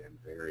have been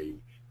very,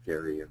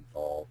 very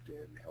involved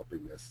in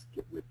helping us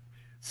get with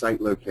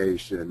site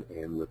location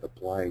and with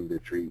applying the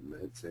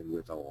treatments and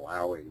with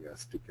allowing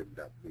us to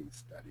conduct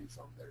these studies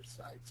on their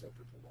sites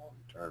over the long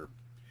term.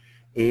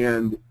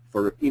 And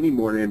for any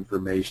more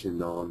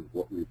information on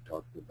what we've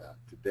talked about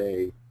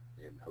today,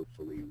 and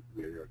hopefully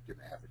we're going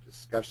to have a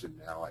discussion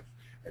now,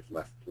 I've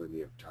left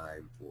plenty of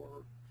time for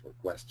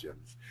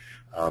questions.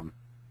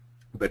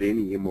 But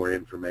any more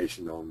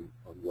information on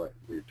what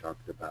we've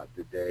talked about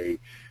today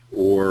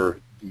or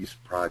these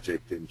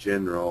projects in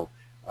general,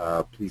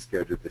 please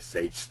go to the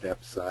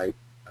SageStep site,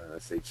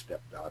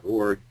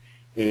 sagestep.org,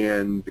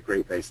 and the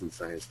Great Basin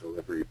Science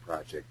Delivery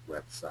Project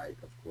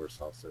website, of course,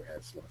 also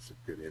has lots of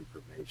good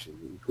information,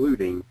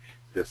 including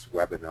this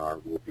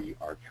webinar will be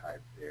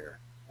archived there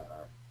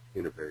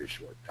in a very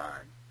short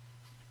time.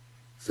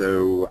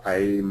 So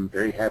I'm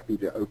very happy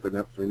to open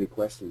up for any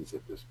questions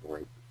at this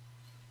point.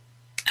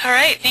 All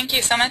right, thank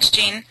you so much,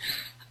 Gene.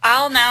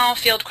 I'll now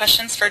field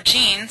questions for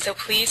Gene, so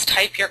please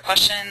type your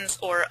questions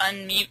or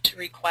unmute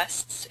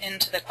requests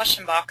into the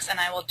question box, and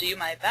I will do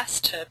my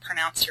best to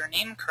pronounce your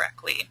name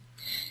correctly.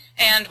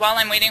 And while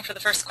I'm waiting for the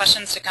first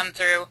questions to come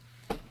through,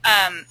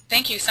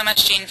 thank you so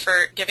much, Gene,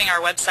 for giving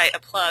our website a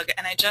plug.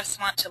 And I just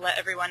want to let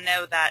everyone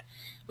know that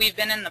we've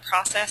been in the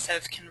process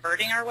of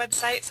converting our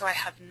website, so I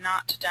have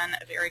not done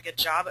a very good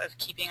job of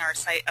keeping our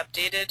site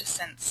updated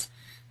since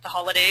the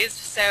holidays.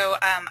 So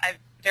I'm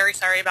very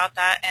sorry about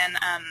that. And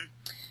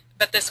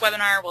but this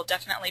webinar will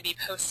definitely be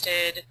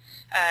posted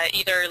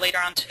either later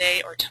on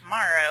today or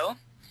tomorrow,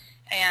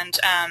 and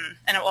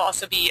it will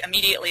also be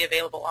immediately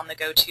available on the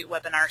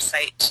GoToWebinar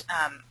site,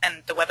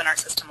 and the webinar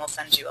system will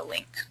send you a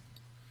link.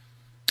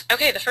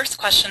 Okay, the first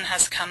question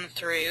has come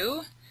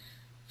through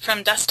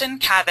from Dustin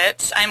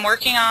Kavitz. I'm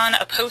working on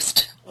a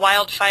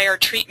post-wildfire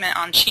treatment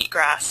on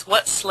cheatgrass.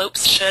 What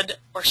slopes should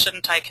or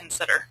shouldn't I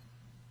consider?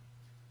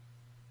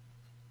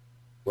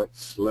 What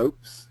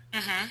slopes?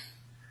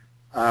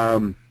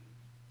 Mm-hmm.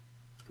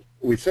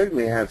 We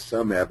certainly have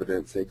some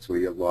evidence,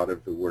 actually a lot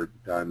of the work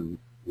done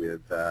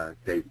with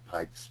Dave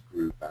Pike's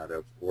group out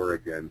of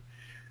Oregon,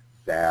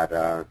 that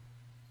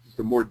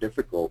the more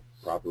difficult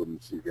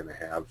problems you're going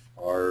to have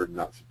are,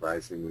 not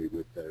surprisingly,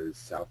 with those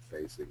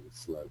south-facing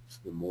slopes.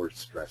 The more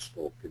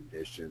stressful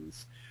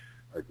conditions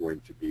are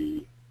going to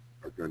be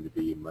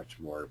much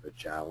more of a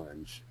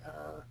challenge,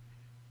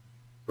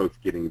 both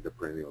getting the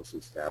perennials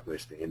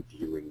established and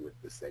dealing with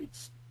the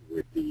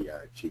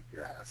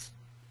cheatgrass.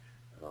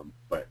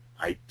 But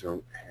I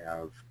don't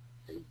have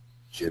a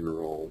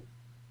general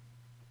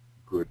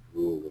good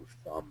rule of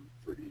thumb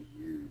for you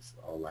to use.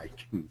 All I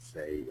can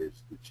say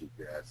is the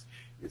cheatgrass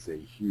is a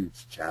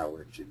huge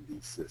challenge in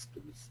these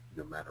systems,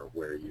 no matter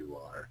where you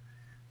are.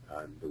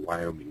 The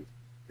Wyoming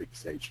big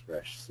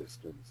sagebrush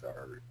systems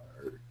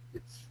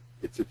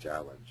it's a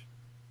challenge.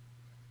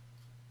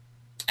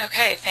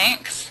 Okay,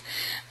 thanks.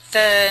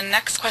 The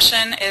next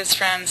question is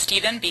from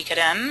Stephen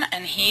Beekadem,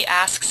 and he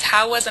asks,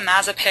 how was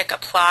imazipic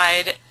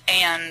applied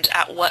and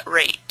at what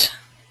rate?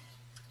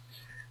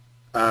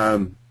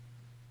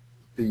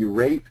 The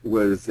rate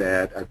was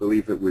at, I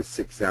believe it was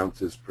 6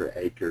 ounces per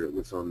acre. It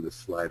was on the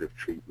slide of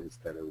treatments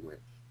that I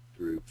went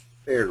through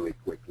fairly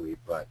quickly,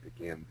 but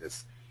again,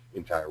 this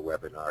entire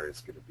webinar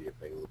is going to be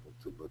available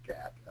to look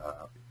at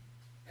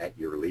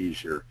your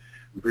leisure.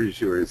 I'm pretty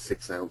sure it's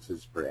 6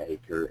 ounces per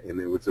acre, and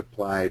it was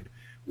applied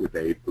with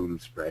a boom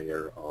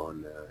sprayer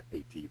on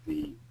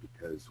ATV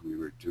because we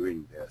were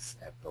doing this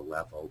at the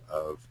level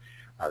of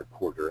our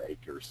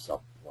quarter-acre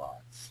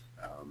subplots.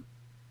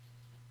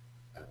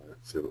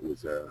 So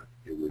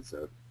it was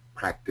a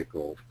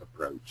practical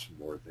approach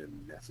more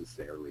than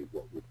necessarily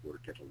what would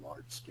work at a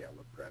large-scale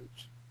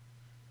approach.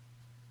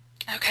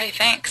 Okay,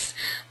 thanks.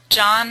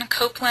 John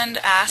Copeland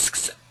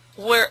asks,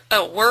 were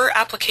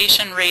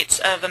application rates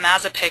of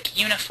imazipic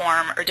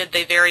uniform, or did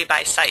they vary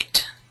by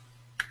site?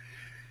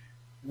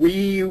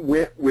 We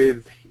went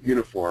with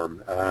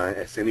uniform.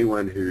 As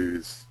anyone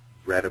who's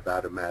read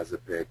about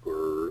imazipic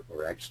or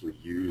actually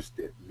used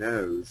it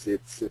knows,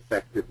 its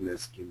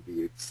effectiveness can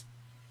be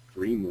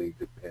extremely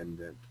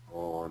dependent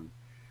on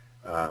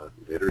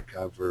litter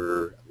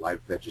cover, live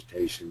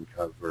vegetation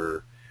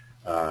cover,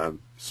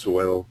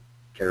 soil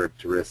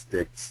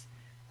characteristics.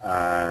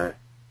 But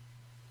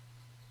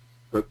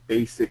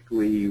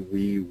basically,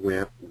 we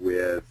went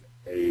with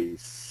a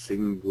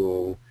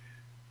single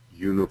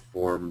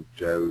uniform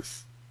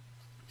dose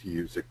to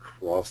use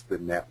across the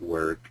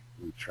network.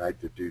 We tried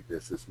to do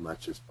this as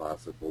much as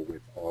possible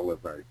with all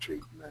of our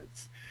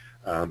treatments.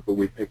 But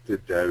we picked a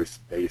dose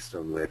based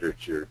on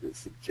literature that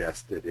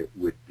suggested it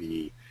would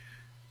be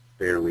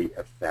fairly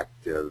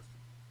effective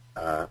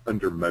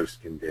under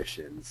most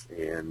conditions,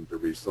 and the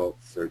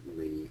results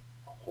certainly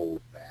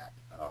hold that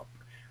up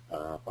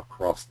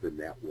across the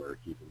network,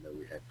 even though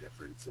we had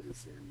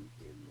differences in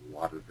a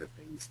lot of the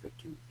things that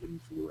can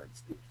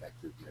influence the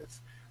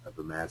effectiveness of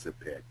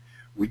imazipic.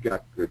 We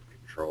got good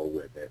control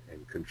with it,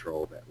 and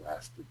control that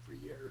lasted for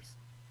years.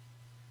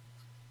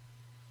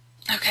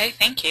 Okay,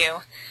 thank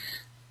you.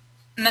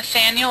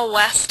 Nathaniel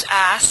West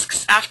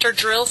asks, after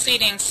drill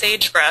seeding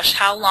sagebrush,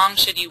 how long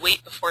should you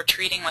wait before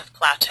treating with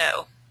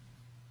plateau?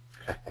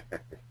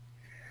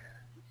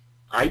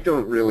 I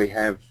don't really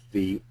have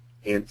the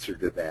answer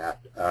to that.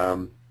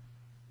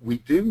 We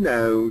do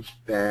know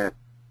that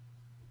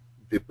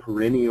the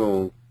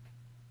perennial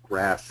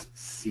grass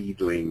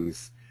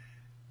seedlings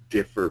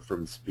differ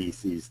from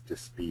species to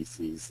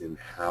species in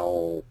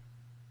how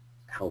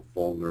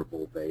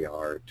vulnerable they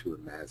are to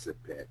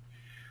imazipic.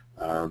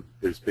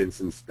 There's been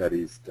some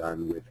studies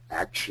done with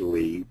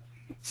actually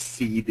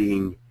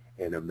seeding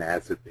and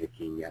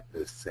imazipicking at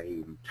the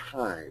same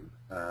time.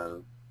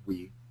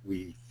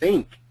 We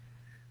think,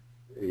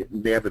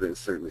 the evidence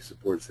certainly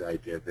supports the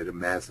idea that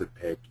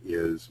imazipic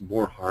is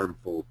more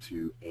harmful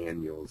to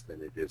annuals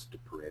than it is to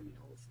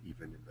perennials,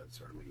 even in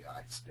those early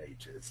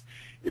stages.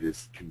 It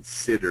is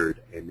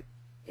considered an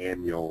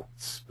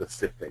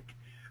annual-specific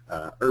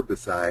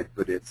herbicide,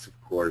 but it's, of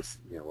course,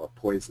 a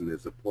poison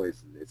is a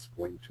poison. It's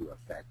going to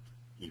affect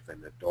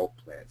even adult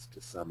plants to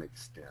some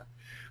extent.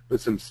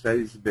 But some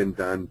studies have been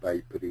done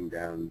by putting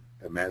down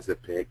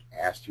imazipic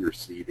as you're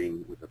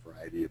seeding with a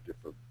variety of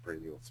different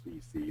perennial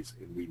species,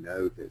 and we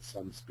know that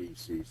some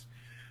species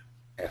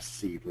as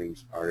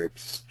seedlings are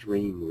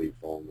extremely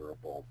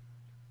vulnerable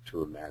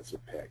to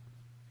imazipic,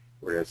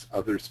 whereas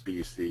other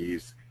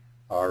species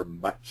are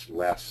much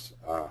less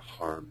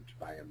harmed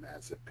by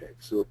imazipic.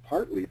 So it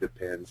partly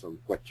depends on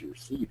what you're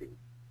seeding.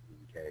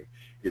 Okay,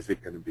 is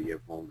it going to be a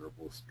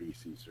vulnerable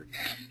species or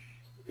not?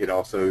 It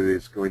also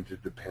is going to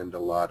depend a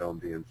lot on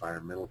the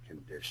environmental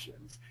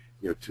conditions.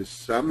 To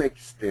some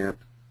extent,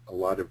 a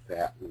lot of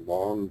that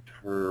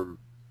long-term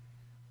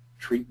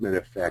treatment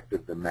effect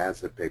of the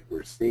imazipic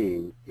we're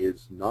seeing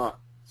is not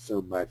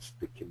so much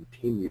the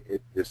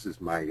continued, this is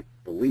my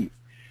belief,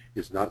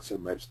 is not so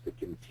much the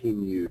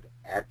continued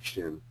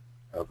action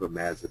of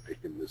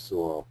imazipic in the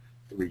soil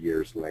 3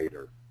 years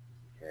later,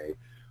 okay,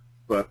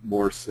 but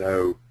more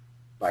so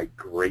by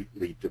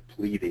greatly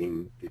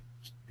depleting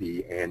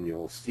the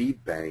annual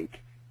seed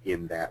bank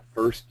in that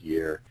first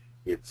year,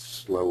 it's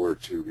slower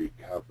to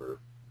recover.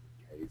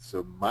 Okay,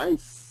 so my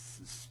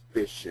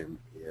suspicion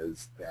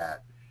is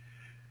that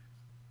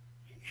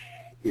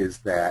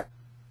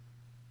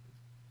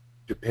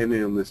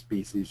depending on the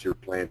species you're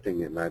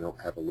planting, and I don't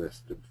have a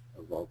list of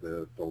all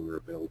the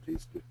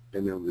vulnerabilities,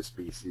 depending on the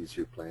species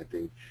you're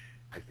planting,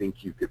 I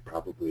think you could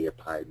probably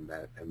apply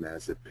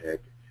imazipic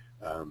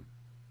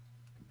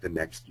the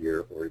next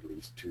year or at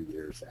least 2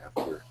 years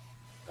after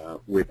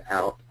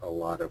without a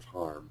lot of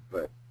harm.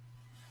 But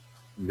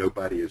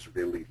nobody has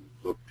really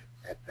looked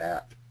at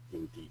that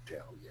in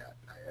detail yet,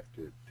 I have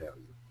to tell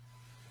you.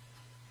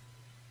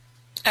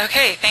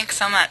 Okay, thanks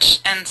so much,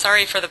 and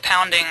sorry for the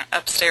pounding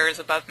upstairs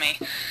above me.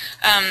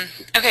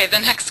 Okay, the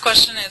next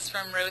question is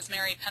from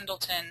Rosemary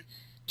Pendleton.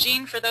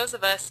 Jean, for those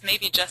of us,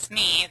 maybe just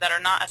me, that are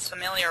not as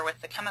familiar with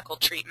the chemical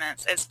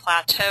treatments, is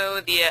plateau,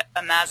 the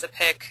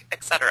imazipic,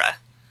 etc.?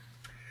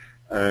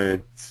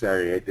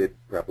 Sorry, I did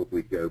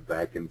probably go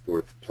back and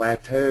forth.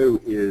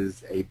 Plateau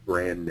is a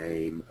brand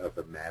name of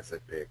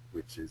imazipic,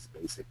 which is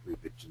basically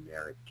the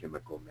generic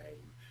chemical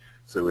name.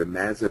 So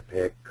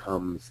imazipic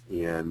comes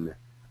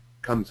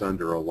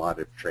under a lot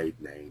of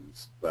trade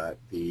names, but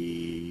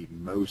the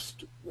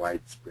most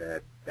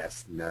widespread,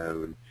 best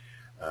known,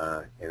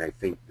 and I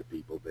think the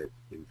people that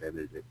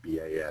invented it,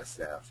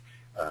 BASF,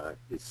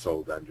 is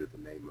sold under the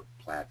name of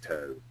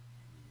Plateau.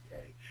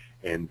 Okay,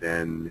 and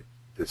then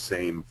the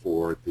same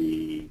for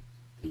the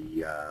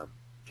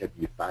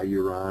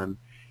tebuthiuron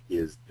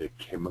is the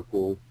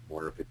chemical,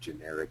 more of a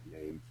generic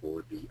name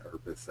for the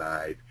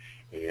herbicide,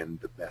 and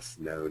the best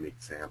known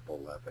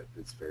example of it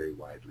that's very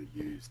widely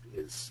used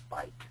is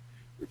Spike,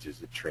 which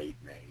is a trade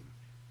name,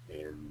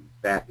 and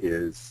that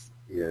is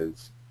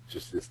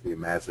just as the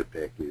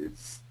imazipic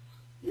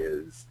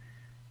is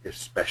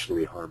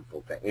especially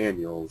harmful to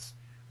annuals.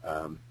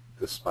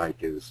 The spike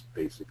is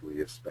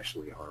basically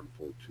especially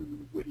harmful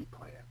to woody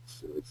plants,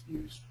 so it's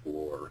used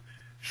for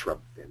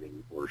shrub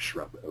thinning or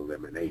shrub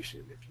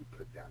elimination if you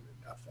put down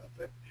enough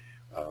of it,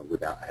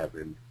 without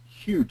having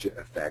huge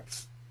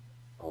effects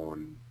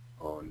on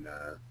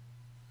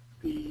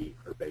the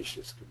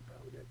herbaceous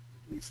component.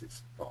 At least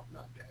it's thought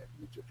not to have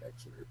huge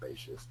effects on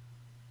herbaceous.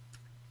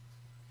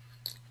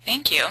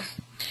 Thank you.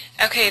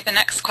 Okay, the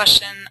next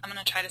question, I'm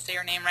going to try to say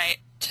your name right.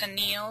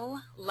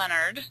 Tennille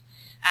Leonard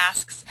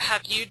asks,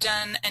 have you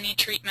done any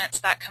treatments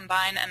that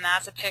combine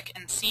imazipic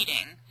and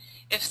seeding?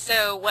 If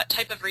so, what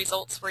type of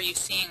results were you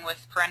seeing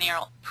with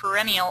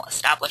perennial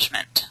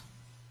establishment?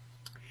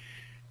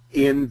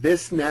 In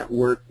this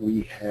network,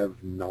 we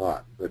have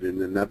not, but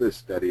in another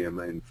study I'm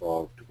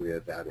involved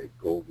with out at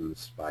Golden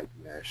Spike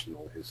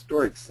National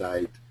Historic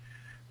Site,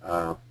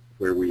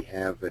 where we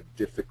have a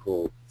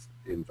difficult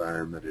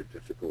environment, a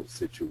difficult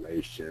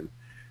situation,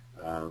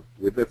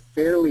 with a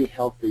fairly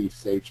healthy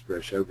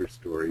sagebrush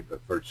overstory,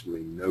 but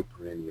virtually no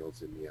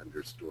perennials in the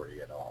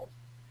understory at all.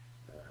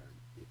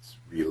 It's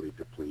really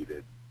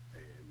depleted,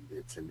 and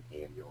it's an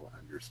annual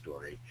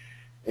understory.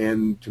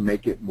 And to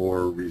make it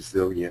more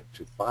resilient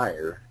to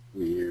fire,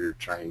 we're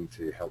trying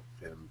to help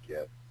them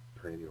get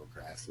perennial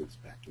grasses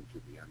back into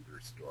the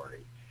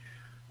understory,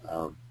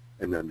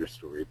 an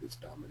understory that's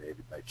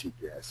dominated by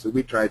cheatgrass. So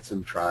we tried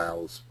some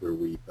trials where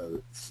we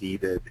both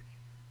seeded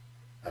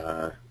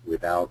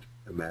without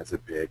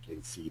imazipic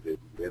and seeded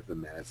with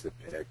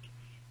imazipic,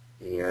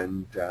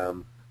 and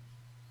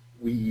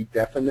we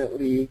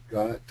definitely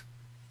got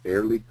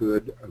fairly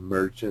good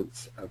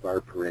emergence of our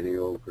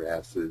perennial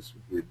grasses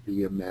with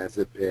the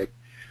imazipic,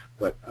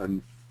 but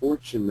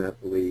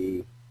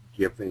unfortunately,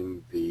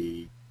 given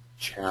the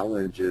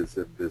challenges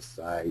of this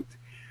site,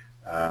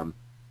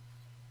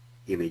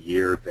 in a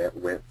year that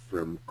went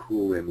from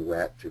cool and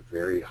wet to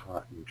very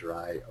hot and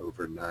dry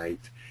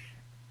overnight,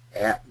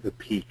 at the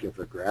peak of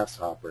a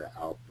grasshopper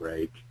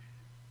outbreak,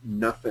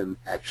 nothing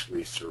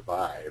actually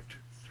survived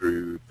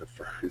through the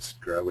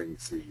first growing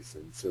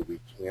season. So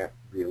we can't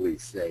really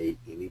say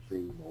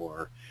anything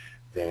more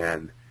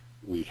than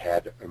we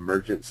had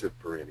emergence of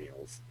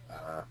perennials,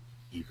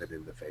 even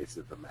in the face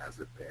of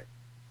imazipic.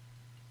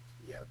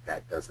 Yeah,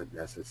 that doesn't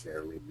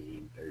necessarily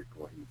mean they're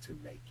going to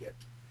make it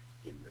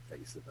in the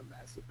face of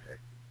imazipic.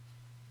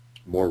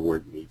 More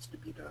work needs to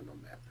be done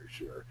on that for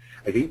sure.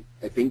 I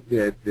think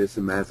that this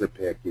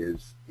imazipic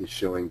is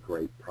showing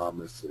great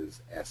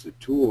promises as a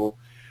tool,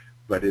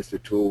 but it's a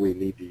tool we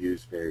need to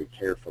use very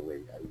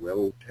carefully. I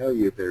will tell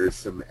you there is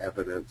some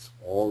evidence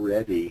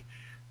already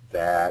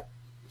that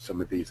some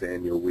of these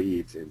annual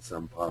weeds in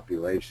some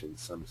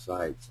populations, some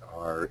sites,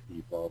 are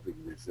evolving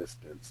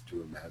resistance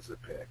to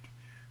imazipic.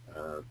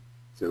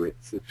 So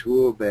it's a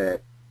tool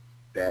that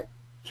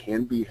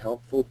can be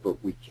helpful,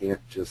 but we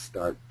can't just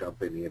start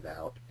dumping it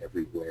out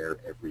everywhere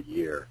every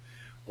year,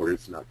 or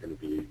it's not going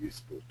to be a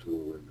useful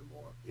tool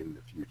in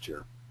the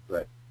future.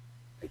 But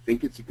I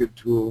think it's a good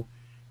tool,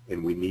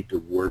 and we need to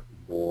work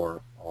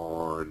more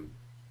on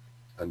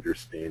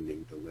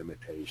understanding the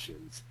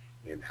limitations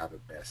and how to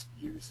best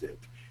use it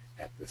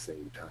at the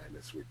same time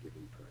as we're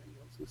getting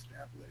perennials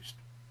established.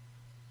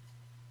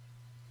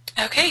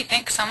 Okay,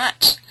 thanks so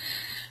much.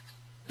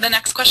 The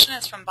next question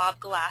is from Bob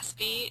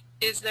Gillespie.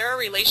 Is there a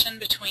relation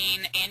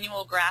between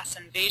annual grass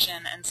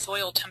invasion and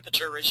soil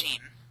temperature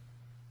regime?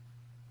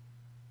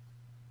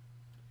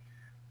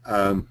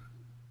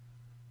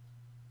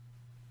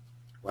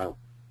 Well,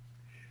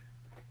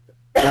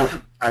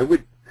 I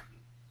would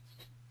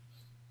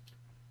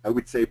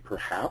say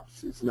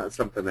perhaps. It's not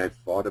something I've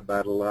thought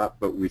about a lot,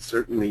 but we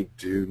certainly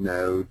do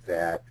know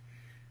that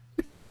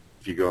if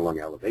you go along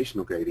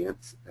elevational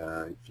gradients,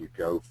 if you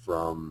go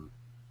from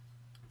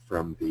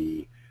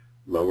the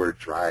lower,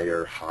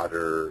 drier,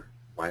 hotter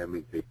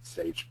Wyoming big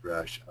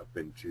sagebrush up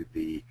into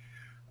the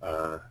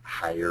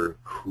higher,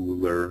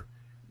 cooler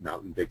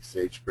mountain big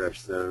sagebrush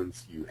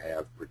zones, you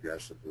have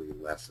progressively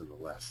less and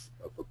less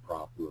of a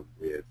problem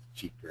with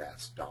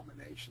cheatgrass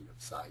domination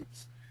of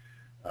sites.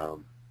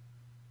 I'm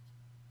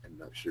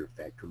not sure if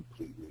that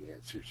completely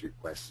answers your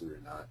question or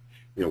not.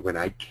 You know, when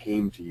I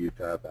came to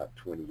Utah about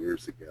 20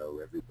 years ago,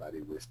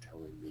 everybody was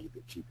telling me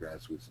that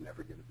cheatgrass was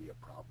never going to be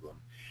a problem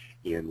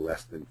in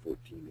less than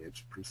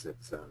 14-inch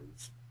precip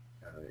zones.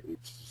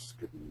 It just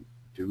couldn't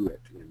do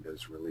it in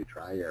those really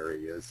dry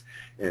areas,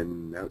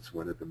 and now it's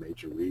one of the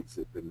major weeds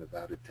at the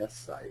Nevada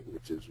test site,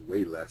 which is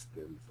way less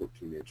than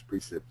 14-inch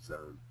precip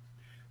zone.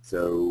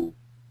 So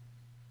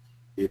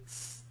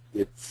it's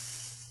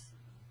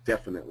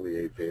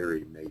definitely a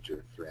very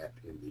major threat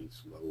in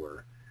these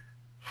lower,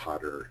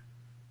 hotter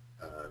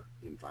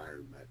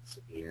environments,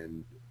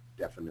 and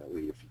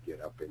definitely if you get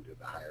up into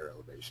the higher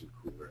elevation,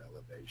 cooler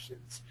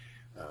elevations,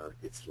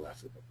 it's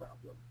less of a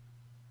problem.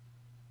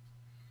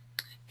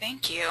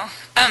 Thank you.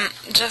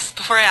 Just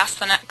before I ask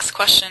the next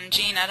question,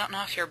 Jean, I don't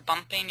know if you're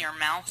bumping your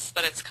mouse,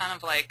 but it's kind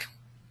of like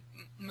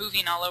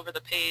moving all over the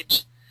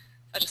page.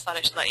 I just thought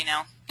I should let you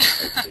know.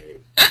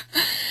 Okay.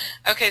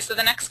 Okay, so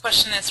the next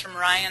question is from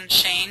Ryan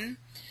Shane.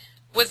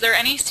 Was there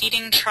any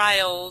seeding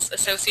trials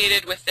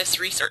associated with this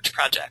research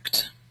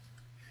project?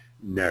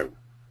 No.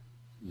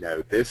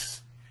 No.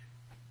 This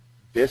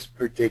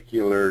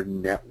particular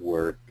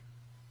network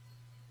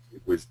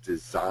was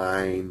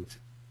designed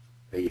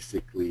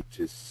basically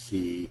to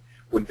see,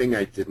 one thing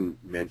I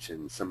didn't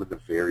mention, some of the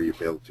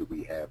variability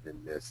we have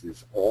in this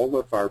is all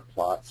of our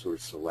plots were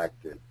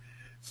selected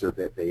so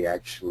that they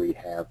actually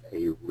have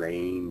a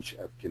range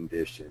of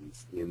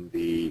conditions. In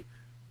the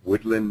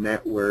woodland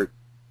network,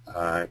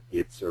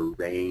 it's a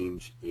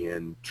range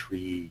in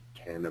tree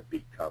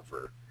canopy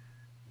cover,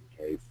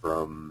 okay,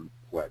 from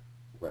what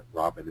what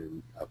Robin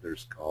and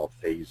others call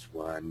phase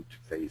 1 to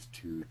phase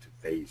 2 to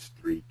phase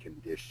 3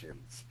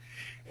 conditions.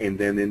 And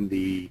then in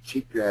the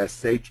cheatgrass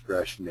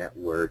sagebrush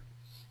network,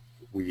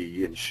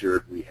 we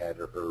ensured we had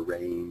a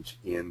range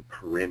in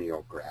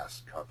perennial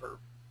grass cover.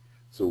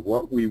 So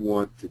what we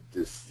wanted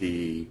to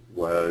see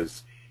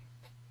was,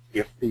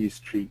 if these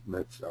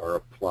treatments are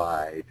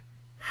applied,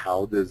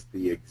 how does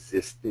the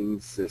existing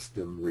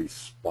system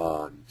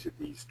respond to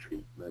these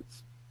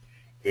treatments?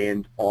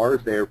 And are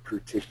there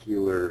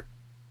particular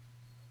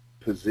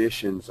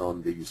positions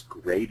on these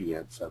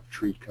gradients of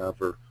tree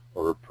cover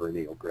or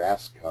perennial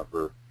grass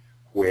cover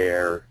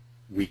where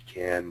we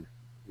can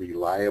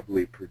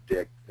reliably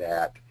predict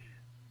that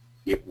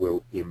it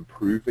will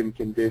improve in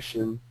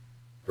condition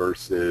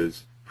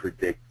versus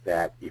predict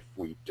that if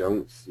we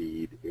don't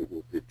seed, it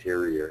will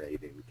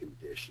deteriorate in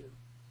condition.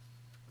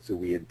 So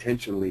we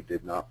intentionally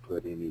did not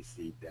put any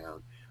seed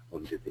down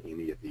onto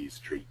any of these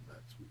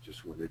treatments. We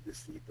just wanted to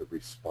see the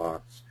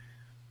response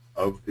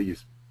of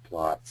these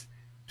plots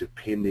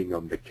depending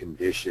on the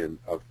condition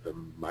of the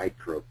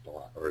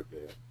microplot or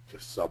the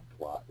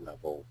subplot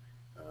level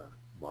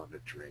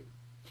monitoring.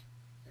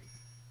 I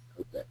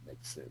hope that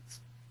makes sense.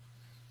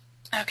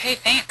 Okay,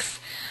 thanks.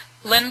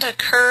 Linda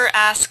Kerr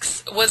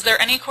asks, was there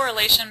any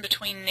correlation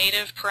between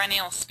native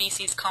perennial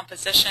species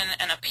composition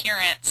and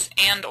appearance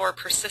and or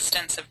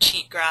persistence of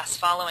cheatgrass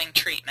following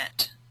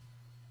treatment?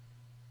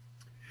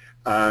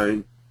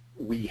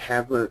 We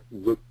haven't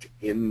looked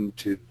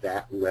into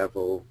that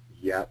level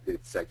yet.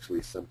 It's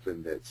actually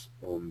something that's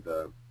on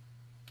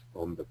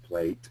the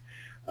plate.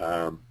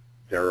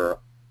 There are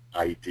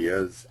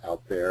ideas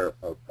out there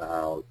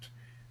about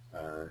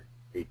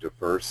a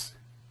diverse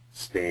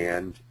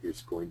stand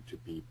is going to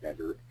be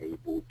better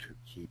able to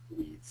keep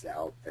weeds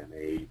out than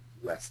a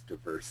less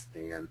diverse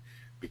stand,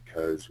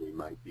 because we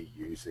might be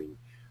using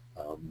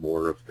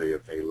more of the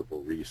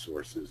available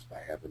resources by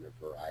having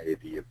a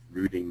variety of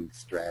rooting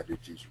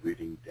strategies,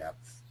 rooting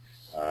depths,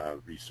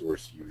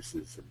 resource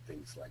uses, and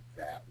things like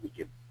that. We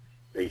can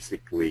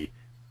basically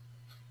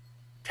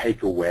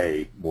take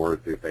away more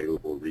of the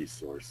available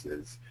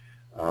resources.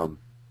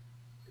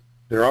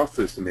 There are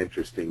also some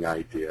interesting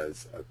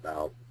ideas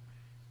about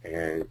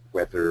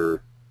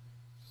whether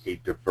a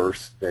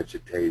diverse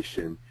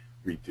vegetation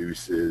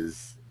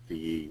reduces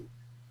the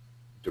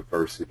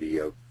diversity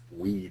of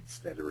weeds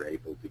that are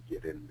able to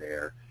get in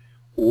there,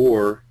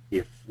 or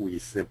if we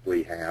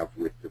simply have,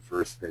 with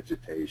diverse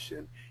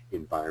vegetation,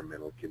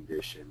 environmental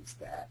conditions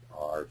that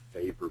are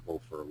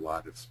favorable for a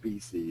lot of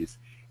species,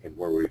 and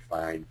where we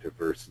find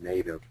diverse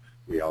native,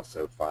 we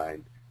also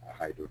find a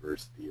high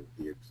diversity of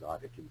the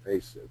exotic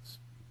invasives.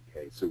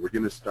 Okay, so we're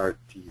going to start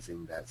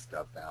teasing that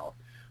stuff out,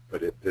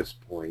 but at this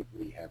point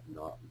we have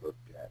not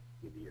looked at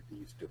any of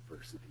these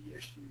diversity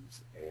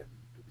issues and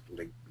the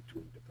link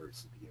between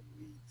diversity and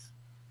weeds.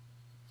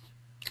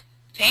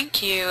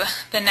 Thank you.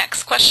 The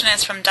next question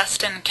is from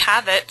Dustin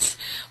Kavitz.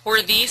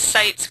 Were these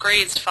sites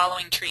grazed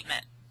following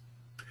treatment?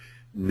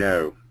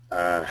 No.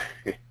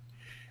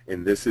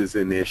 And this is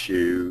an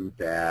issue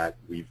that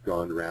we've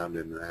gone round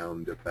and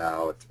round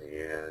about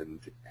and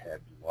had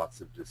lots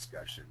of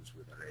discussions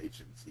with our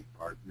agency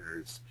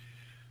partners.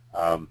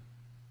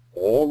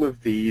 All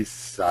of these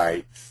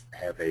sites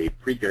have a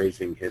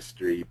pre-grazing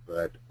history,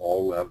 but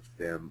all of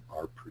them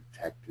are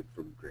protected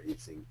from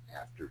grazing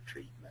after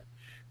treatment.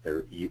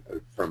 They're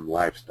from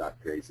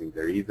livestock grazing.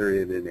 They're either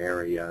in an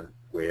area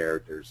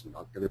where there's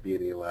not going to be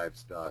any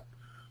livestock,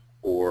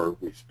 or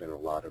we spent a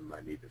lot of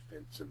money to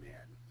fence them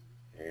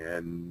in.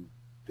 And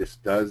this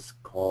does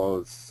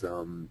cause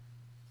some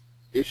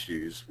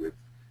issues with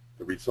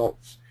the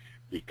results,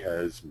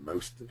 because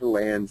most of the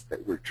lands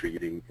that we're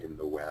treating in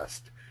the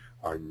West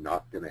are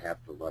not going to have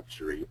the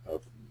luxury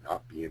of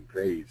not being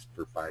grazed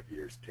for 5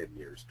 years, 10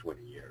 years,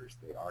 20 years.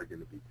 They are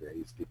going to be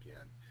grazed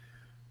again.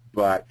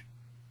 But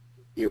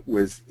it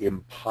was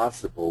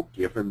impossible,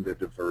 given the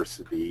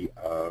diversity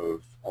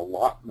of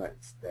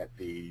allotments that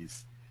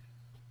these,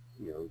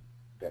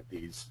 that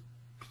these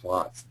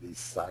plots, these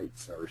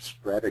sites are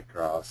spread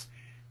across.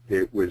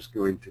 It was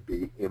going to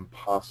be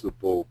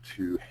impossible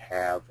to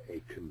have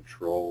a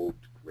controlled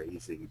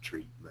grazing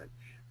treatment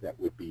that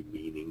would be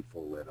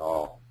meaningful at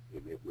all.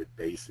 And it would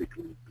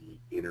basically be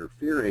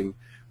interfering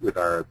with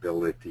our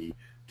ability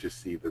to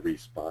see the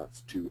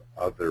response to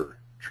other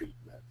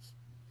treatments.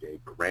 Okay,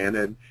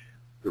 granted,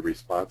 the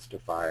response to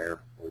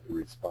fire or the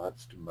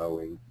response to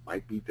mowing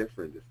might be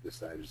different if the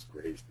site is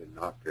grazed and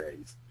not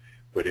grazed.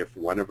 But if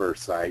one of our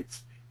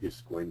sites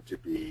is going to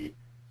be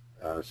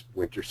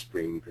winter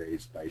spring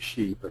grazed by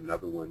sheep,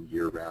 another one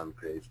year-round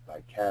grazed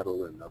by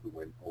cattle, another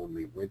one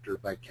only winter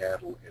by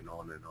cattle, and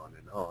on and on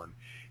and on,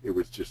 it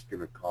was just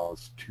going to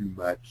cause too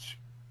much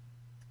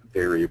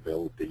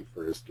variability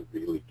for us to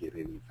really get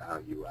any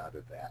value out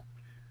of that.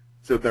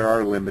 So there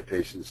are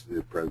limitations to the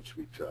approach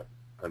we took.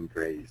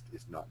 Ungrazed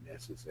is not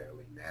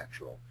necessarily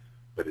natural,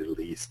 but at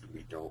least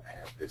we don't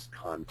have this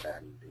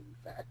confounding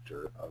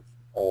factor of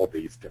all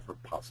these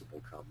different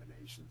possible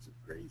combinations of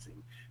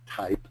grazing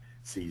type,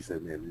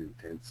 season, and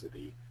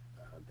intensity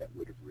that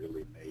would have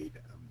really made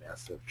a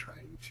mess of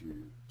trying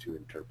to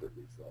interpret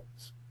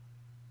results.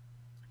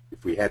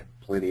 If we had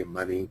plenty of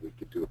money, we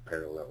could do a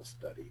parallel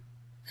study.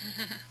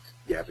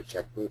 You have a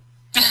checkbook?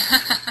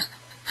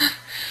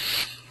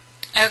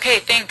 Okay,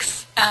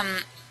 thanks.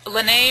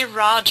 Lene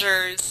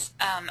Rogers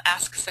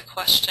asks a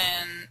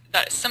question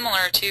that is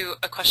similar to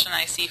a question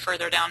I see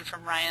further down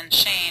from Ryan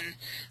Shane,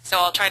 so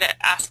I'll try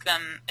to ask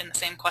them in the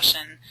same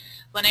question.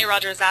 Lene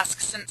Rogers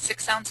asks, since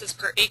 6 ounces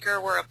per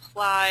acre were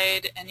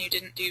applied and you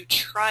didn't do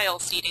trial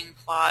seeding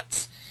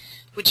plots,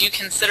 would you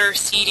consider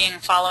seeding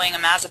following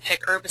imazipic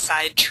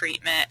herbicide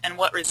treatment, and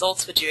what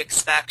results would you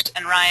expect?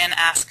 And Ryan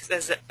asks,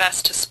 is it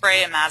best to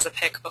spray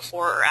imazipic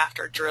before or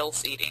after drill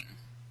seeding?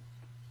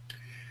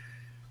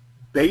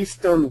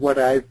 Based on what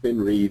I've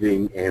been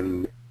reading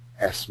and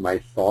as my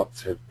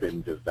thoughts have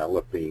been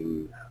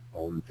developing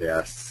on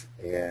this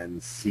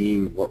and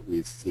seeing what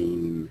we've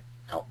seen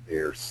out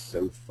there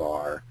so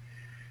far,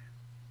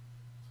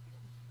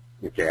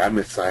 okay, I'm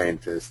a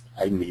scientist.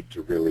 I need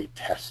to really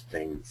test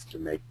things to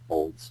make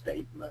bold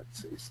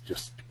statements. It's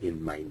just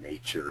in my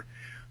nature.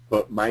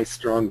 But my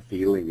strong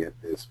feeling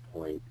at this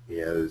point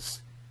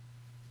is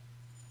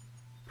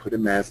put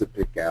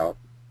imazipic out.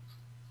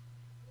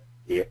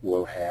 It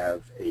will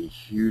have a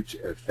huge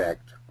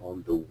effect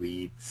on the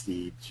weed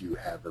seeds you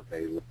have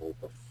available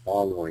the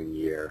following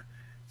year.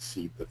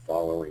 Seed the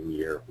following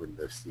year when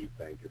the seed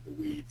bank of the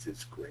weeds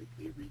is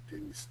greatly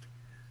reduced.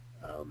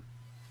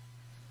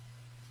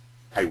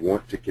 I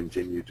want to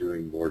continue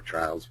doing more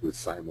trials with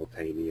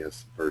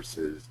simultaneous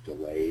versus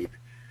delayed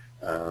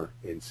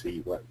and see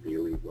what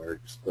really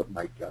works. But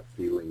my gut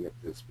feeling at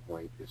this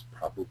point is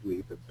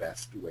probably the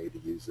best way to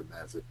use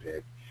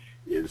imazipic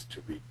is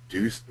to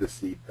reduce the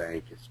seed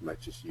bank as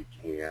much as you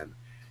can,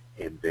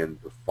 and then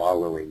the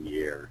following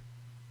year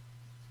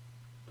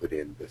put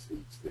in the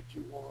seeds that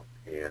you want.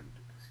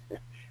 And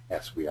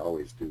as we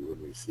always do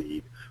when we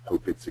seed,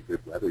 hope it's a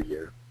good weather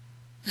year.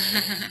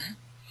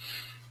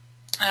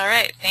 All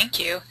right, thank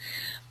you.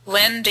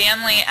 Lynn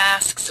Danley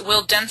asks,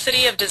 will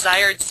density of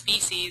desired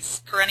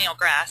species, perennial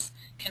grass,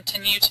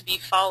 continue to be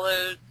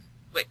followed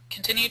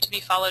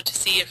to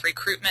see if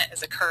recruitment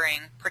is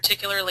occurring,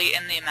 particularly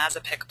in the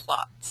imazipic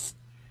plots?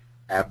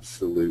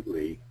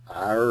 Absolutely.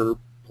 Our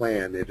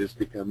plan, it is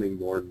becoming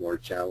more and more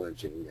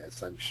challenging.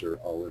 As I'm sure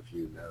all of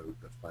you know,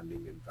 the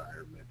funding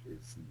environment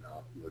is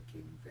not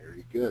looking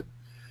very good.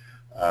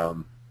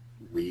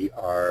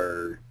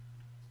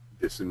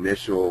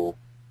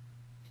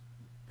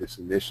 This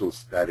initial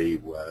study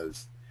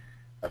was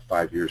a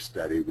 5-year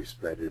study. We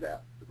spread it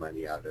out, the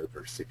money out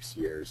over 6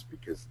 years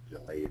because of the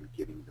delay in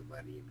getting the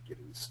money and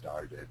getting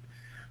started.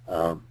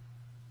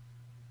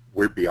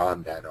 We're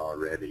beyond that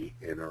already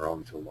and are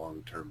on to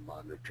long-term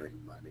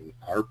monitoring money.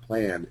 Our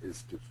plan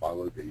is to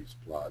follow these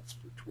plots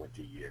for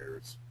 20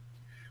 years.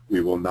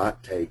 We will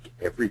not take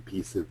every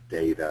piece of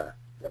data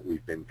that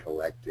we've been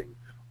collecting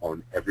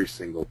on every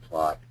single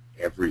plot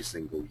every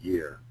single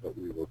year, but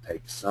we will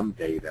take some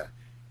data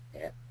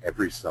at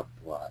every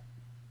subplot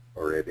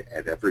or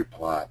at every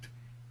plot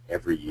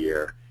every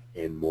year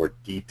in more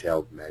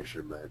detailed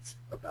measurements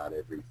about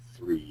every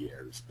 3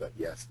 years. But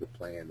yes, the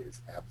plan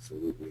is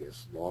absolutely,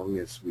 as long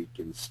as we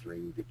can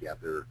string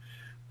together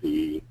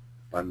the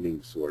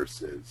funding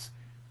sources,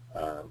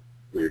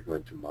 we're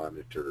going to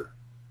monitor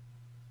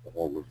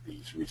all of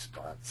these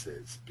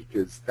responses,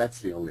 because that's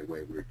the only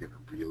way we're going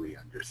to really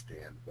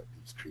understand what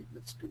these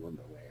treatments do on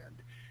the land.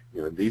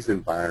 You know, in these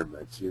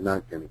environments, you're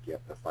not going to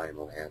get the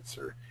final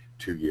answer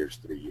 2 years,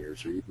 3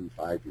 years, or even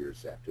 5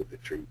 years after the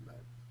treatment.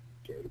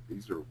 Okay,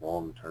 these are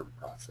long-term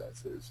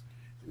processes,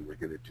 and we're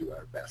going to do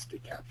our best to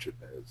capture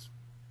those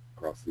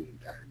across the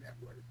entire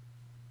network.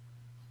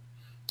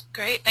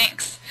 Great,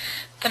 thanks.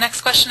 The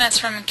next question is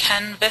from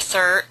Ken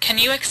Visser. Can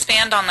you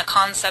expand on the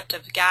concept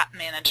of gap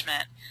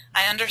management?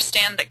 I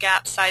understand that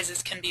gap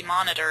sizes can be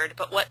monitored,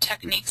 but what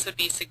techniques would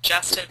be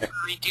suggested for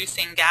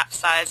reducing gap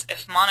size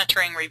if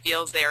monitoring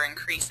reveals they are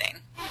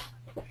increasing?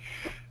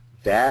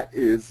 That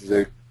is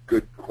a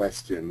good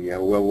question. You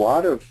know, a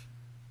lot of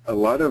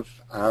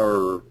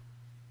our,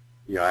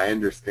 you know, I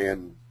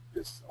understand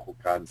this whole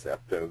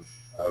concept of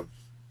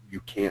you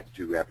can't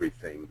do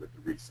everything with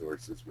the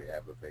resources we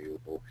have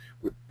available,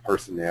 with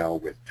personnel,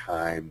 with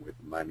time, with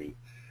money.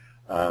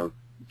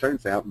 It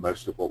turns out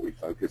most of what we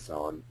focus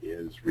on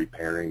is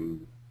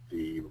repairing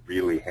the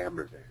really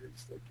hammered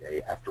areas.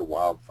 Okay, after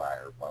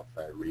wildfire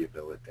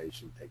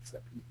rehabilitation takes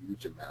up a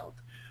huge amount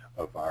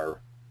of our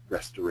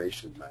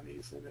restoration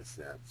monies, in a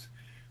sense,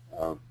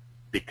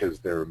 because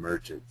they're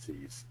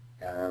emergencies.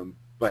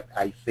 But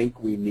I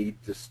think we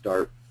need to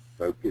start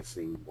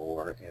focusing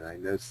more, and I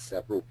know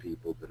several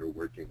people that are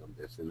working on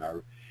this. In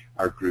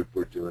our group,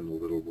 we're doing a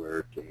little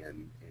work,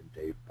 and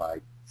Dave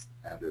Pike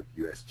out of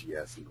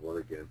USGS in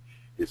Oregon,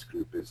 his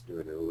group is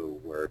doing a little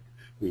work.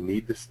 We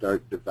need to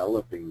start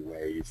developing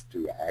ways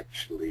to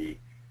actually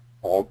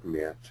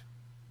augment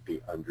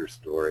the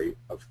understory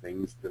of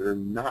things that are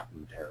not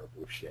in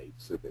terrible shape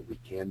so that we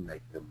can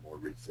make them more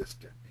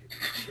resistant and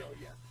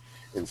resilient.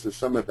 And so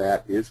some of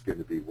that is going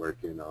to be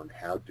working on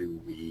how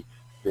do we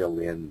fill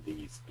in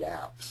these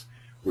gaps.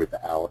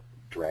 without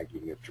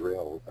dragging a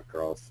drill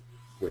across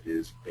what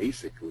is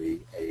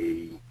basically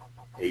a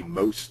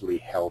mostly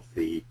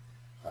healthy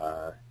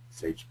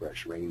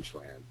sagebrush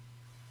rangeland.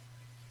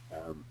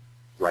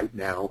 Right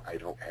now, I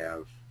don't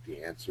have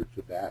the answer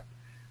to that.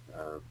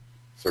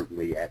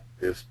 Certainly at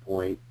this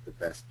point, the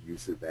best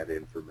use of that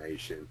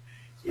information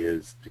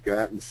is to go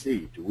out and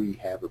see, do we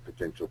have a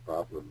potential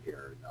problem here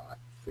or not?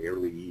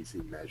 Fairly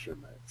easy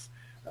measurements,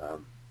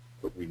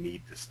 but we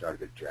need to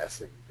start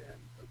addressing then,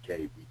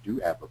 okay, we do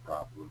have a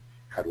problem,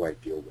 how do I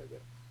deal with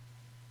it?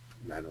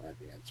 And I don't have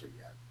the answer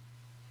yet.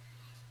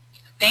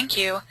 Thank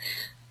you.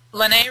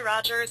 Lene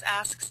Rogers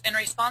asks, in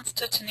response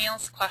to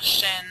Tennille's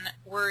question,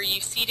 were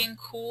you seeding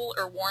cool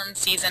or warm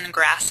season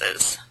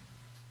grasses?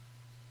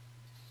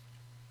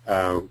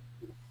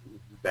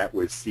 That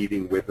was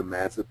seeding with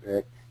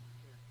imazipic.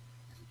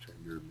 I'm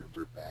trying to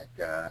remember back.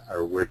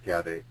 Our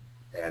workout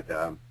at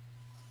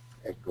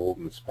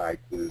Golden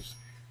Spike was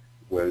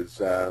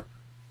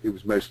it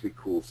was mostly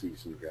cool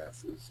season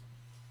grasses.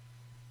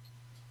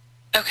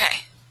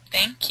 Okay,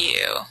 thank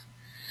you.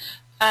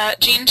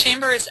 Jean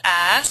Chambers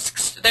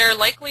asks, there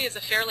likely is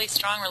a fairly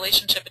strong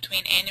relationship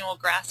between annual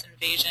grass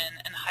invasion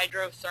and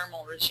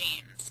hydrothermal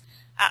regimes.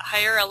 At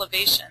higher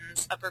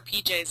elevations, upper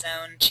PJ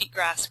zone,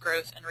 cheatgrass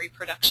growth and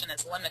reproduction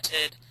is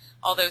limited,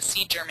 although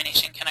seed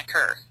germination can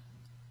occur.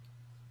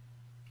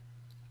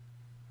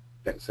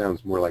 That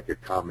sounds more like a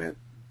comment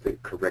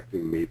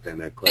correcting me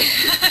than a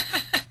question.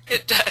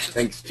 It does.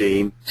 Thanks,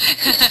 Jean.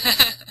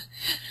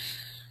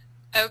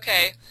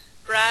 Okay.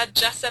 Brad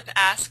Jessup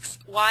asks,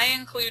 why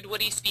include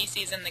woody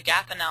species in the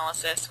gap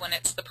analysis when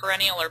it's the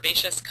perennial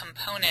herbaceous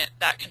component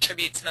that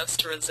contributes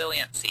most to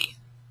resiliency?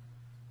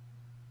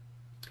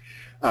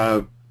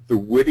 The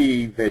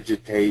woody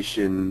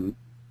vegetation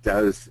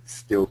does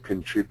still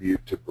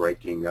contribute to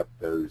breaking up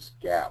those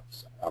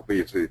gaps.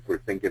 Obviously, if we're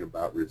thinking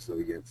about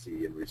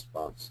resiliency in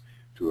response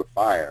to a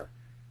fire,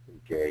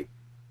 okay,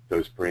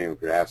 those perennial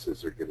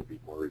grasses are going to be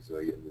more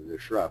resilient than the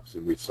shrubs.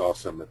 And we saw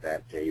some of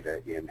that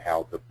data in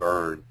how the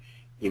burn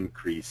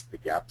increased the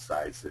gap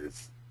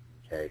sizes,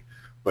 okay?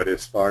 But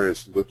as far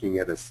as looking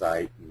at a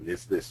site, and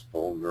is this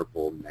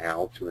vulnerable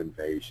now to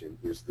invasion?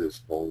 Is this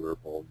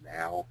vulnerable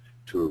now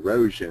to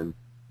erosion?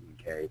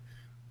 Okay,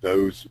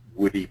 those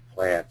woody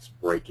plants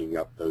breaking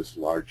up those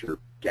larger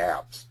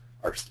gaps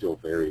are still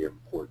very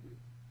important.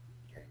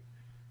 Okay,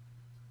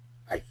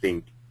 I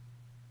think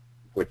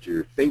what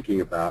you're thinking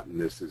about,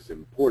 and this is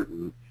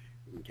important,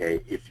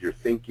 okay, if you're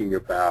thinking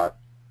about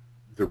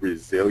the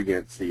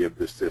resiliency of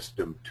the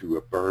system to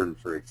a burn,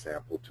 for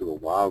example, to a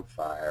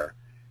wildfire,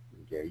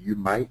 okay, you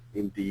might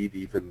indeed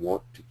even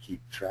want to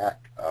keep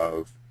track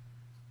of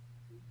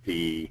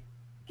the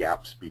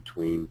gaps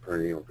between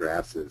perennial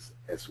grasses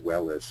as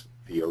well as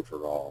the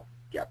overall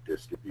gap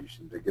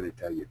distribution. They're going to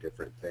tell you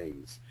different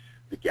things.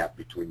 The gap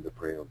between the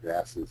perennial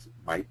grasses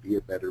might be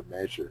a better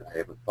measure. I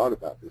haven't thought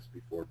about this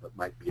before, but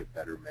might be a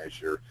better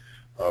measure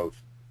of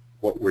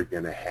what we're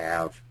going to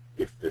have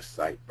if this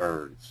site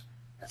burns,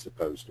 as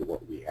opposed to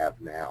what we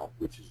have now,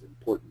 which is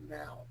important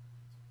now.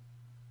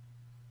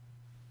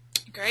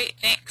 Great,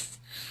 thanks.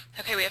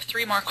 Okay, we have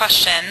 3 more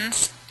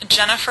questions.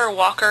 Jennifer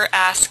Walker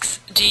asks,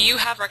 do you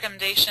have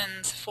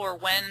recommendations for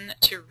when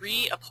to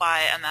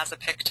reapply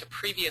imazipic to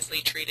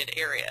previously treated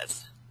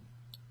areas?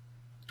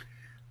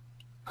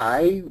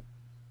 I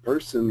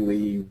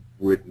personally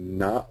would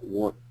not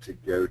want to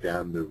go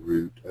down the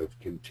route of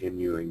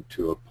continuing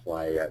to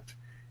apply it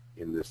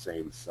in the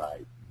same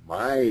site.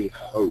 My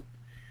hope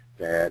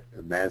that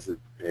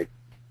imazipic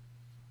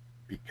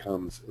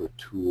becomes a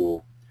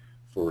tool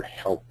for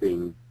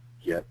helping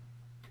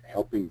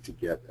to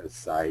get a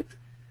site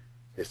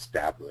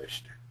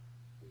established,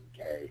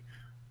 okay?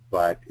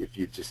 But if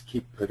you just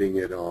keep putting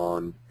it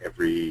on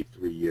every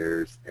 3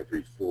 years,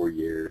 every 4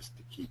 years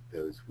to keep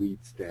those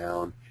weeds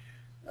down,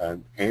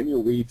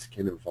 annual weeds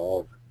can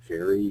evolve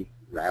very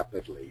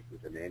rapidly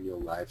with an annual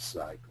life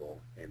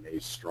cycle and a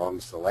strong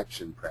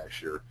selection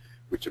pressure,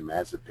 which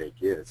imazipic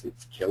is.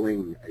 It's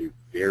killing a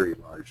very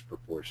large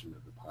proportion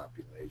of the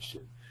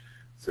population.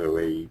 So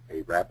a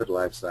rapid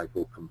life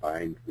cycle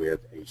combined with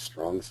a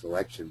strong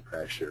selection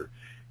pressure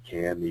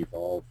can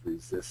evolve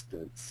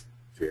resistance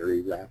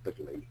very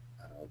rapidly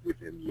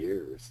within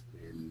years.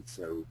 And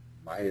so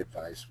my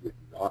advice would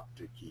not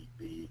to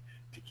be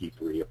to keep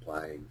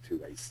reapplying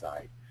to a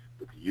site,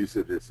 but to use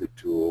it as a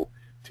tool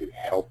to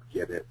help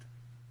get it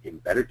in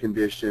better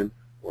condition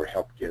or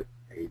help get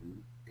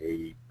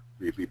a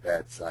really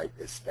bad site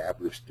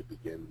established to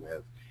begin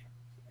with,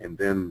 and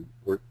then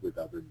work with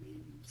other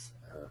means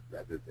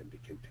rather than to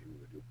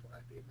continue to apply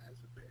the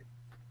imazipic.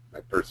 My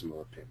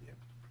personal opinion.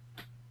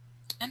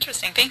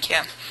 Interesting, thank you.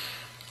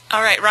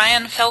 All right,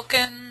 Ryan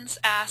Felkins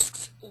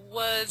asks,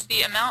 was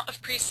the amount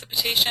of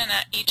precipitation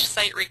at each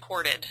site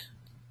recorded?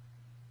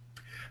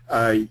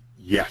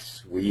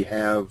 Yes, we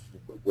have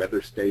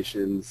weather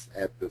stations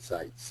at the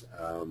sites.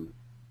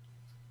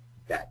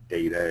 That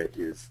data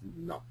is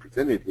not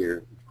presented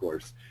here, of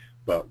course,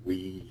 but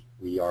we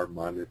are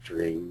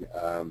monitoring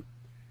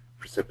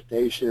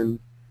precipitation,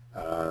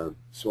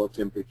 soil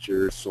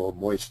temperature, soil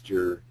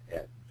moisture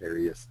at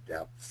various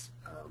depths,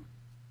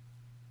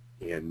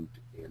 and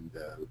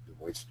the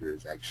moisture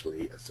is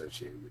actually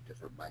associated with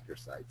different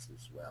microsites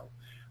as well.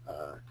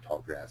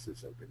 Tall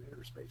grasses, open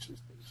interspaces,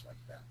 things like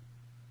that.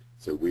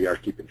 So we are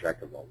keeping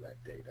track of all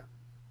that data.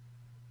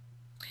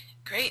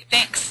 Great,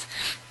 thanks.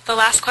 The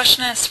last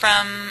question is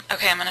from,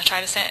 okay, I'm going to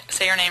try to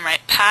say your name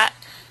right, Pat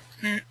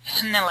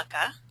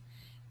Hnilika.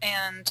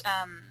 And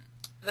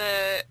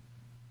the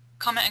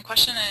comment in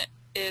question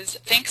is,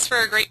 thanks for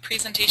a great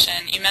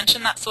presentation. You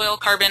mentioned that soil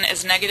carbon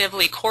is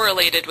negatively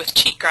correlated with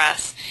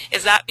cheatgrass.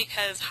 Is that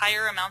because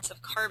higher amounts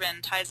of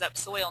carbon ties up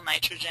soil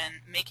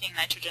nitrogen, making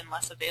nitrogen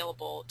less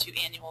available to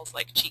annuals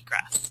like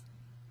cheatgrass?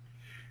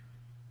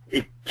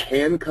 It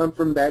can come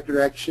from that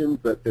direction,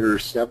 but there are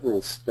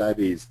several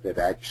studies that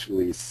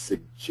actually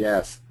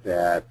suggest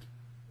that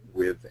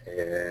with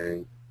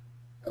a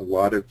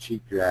lot of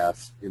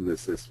cheatgrass in the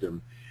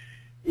system,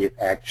 it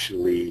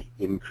actually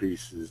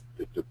increases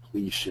the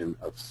depletion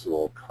of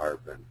soil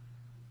carbon.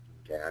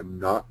 Okay, I'm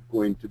not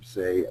going to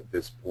say at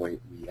this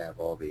point we have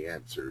all the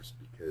answers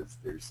because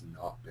there's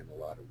not been a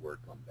lot of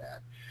work on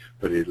that,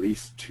 but at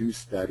least 2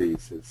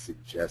 studies have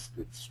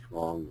suggested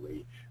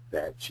strongly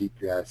that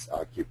cheatgrass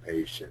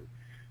occupation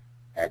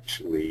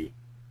actually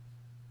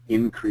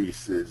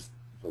increases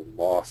the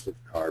loss of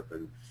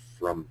carbon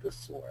from the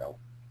soil.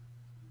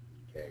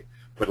 Okay,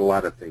 but a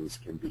lot of things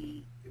can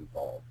be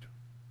involved.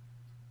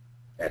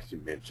 As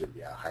you mentioned,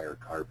 yeah, higher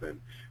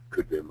carbon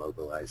could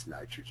immobilize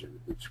nitrogen,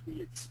 which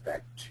we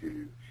expect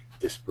to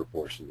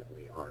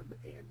disproportionately harm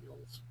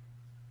annuals.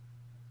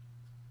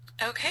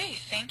 Okay,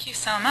 thank you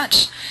so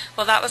much.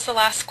 Well, that was the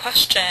last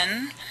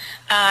question.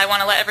 I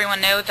want to let everyone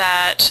know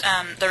that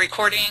the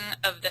recording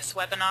of this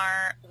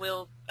webinar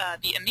will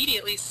be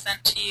immediately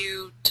sent to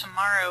you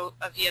tomorrow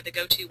via the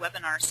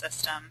GoToWebinar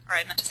system, or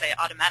I meant to say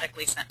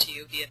automatically sent to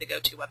you via the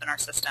GoToWebinar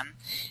system.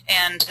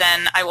 And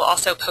then I will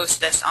also post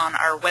this on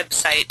our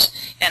website,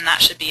 and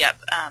that should be up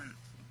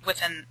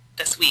within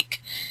this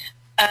week.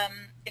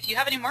 If you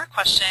have any more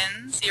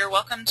questions, you're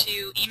welcome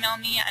to email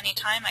me at any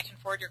time. I can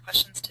forward your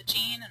questions to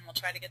Jean, and we'll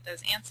try to get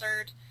those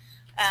answered.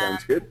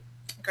 Sounds good.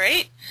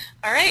 Great.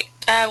 All right.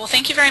 Well,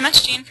 thank you very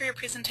much, Jean, for your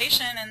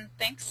presentation, and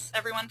thanks,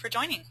 everyone, for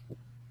joining.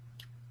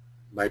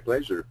 My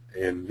pleasure.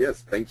 And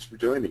yes, thanks for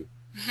joining.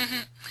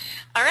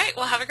 All right.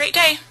 Well, have a great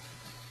day.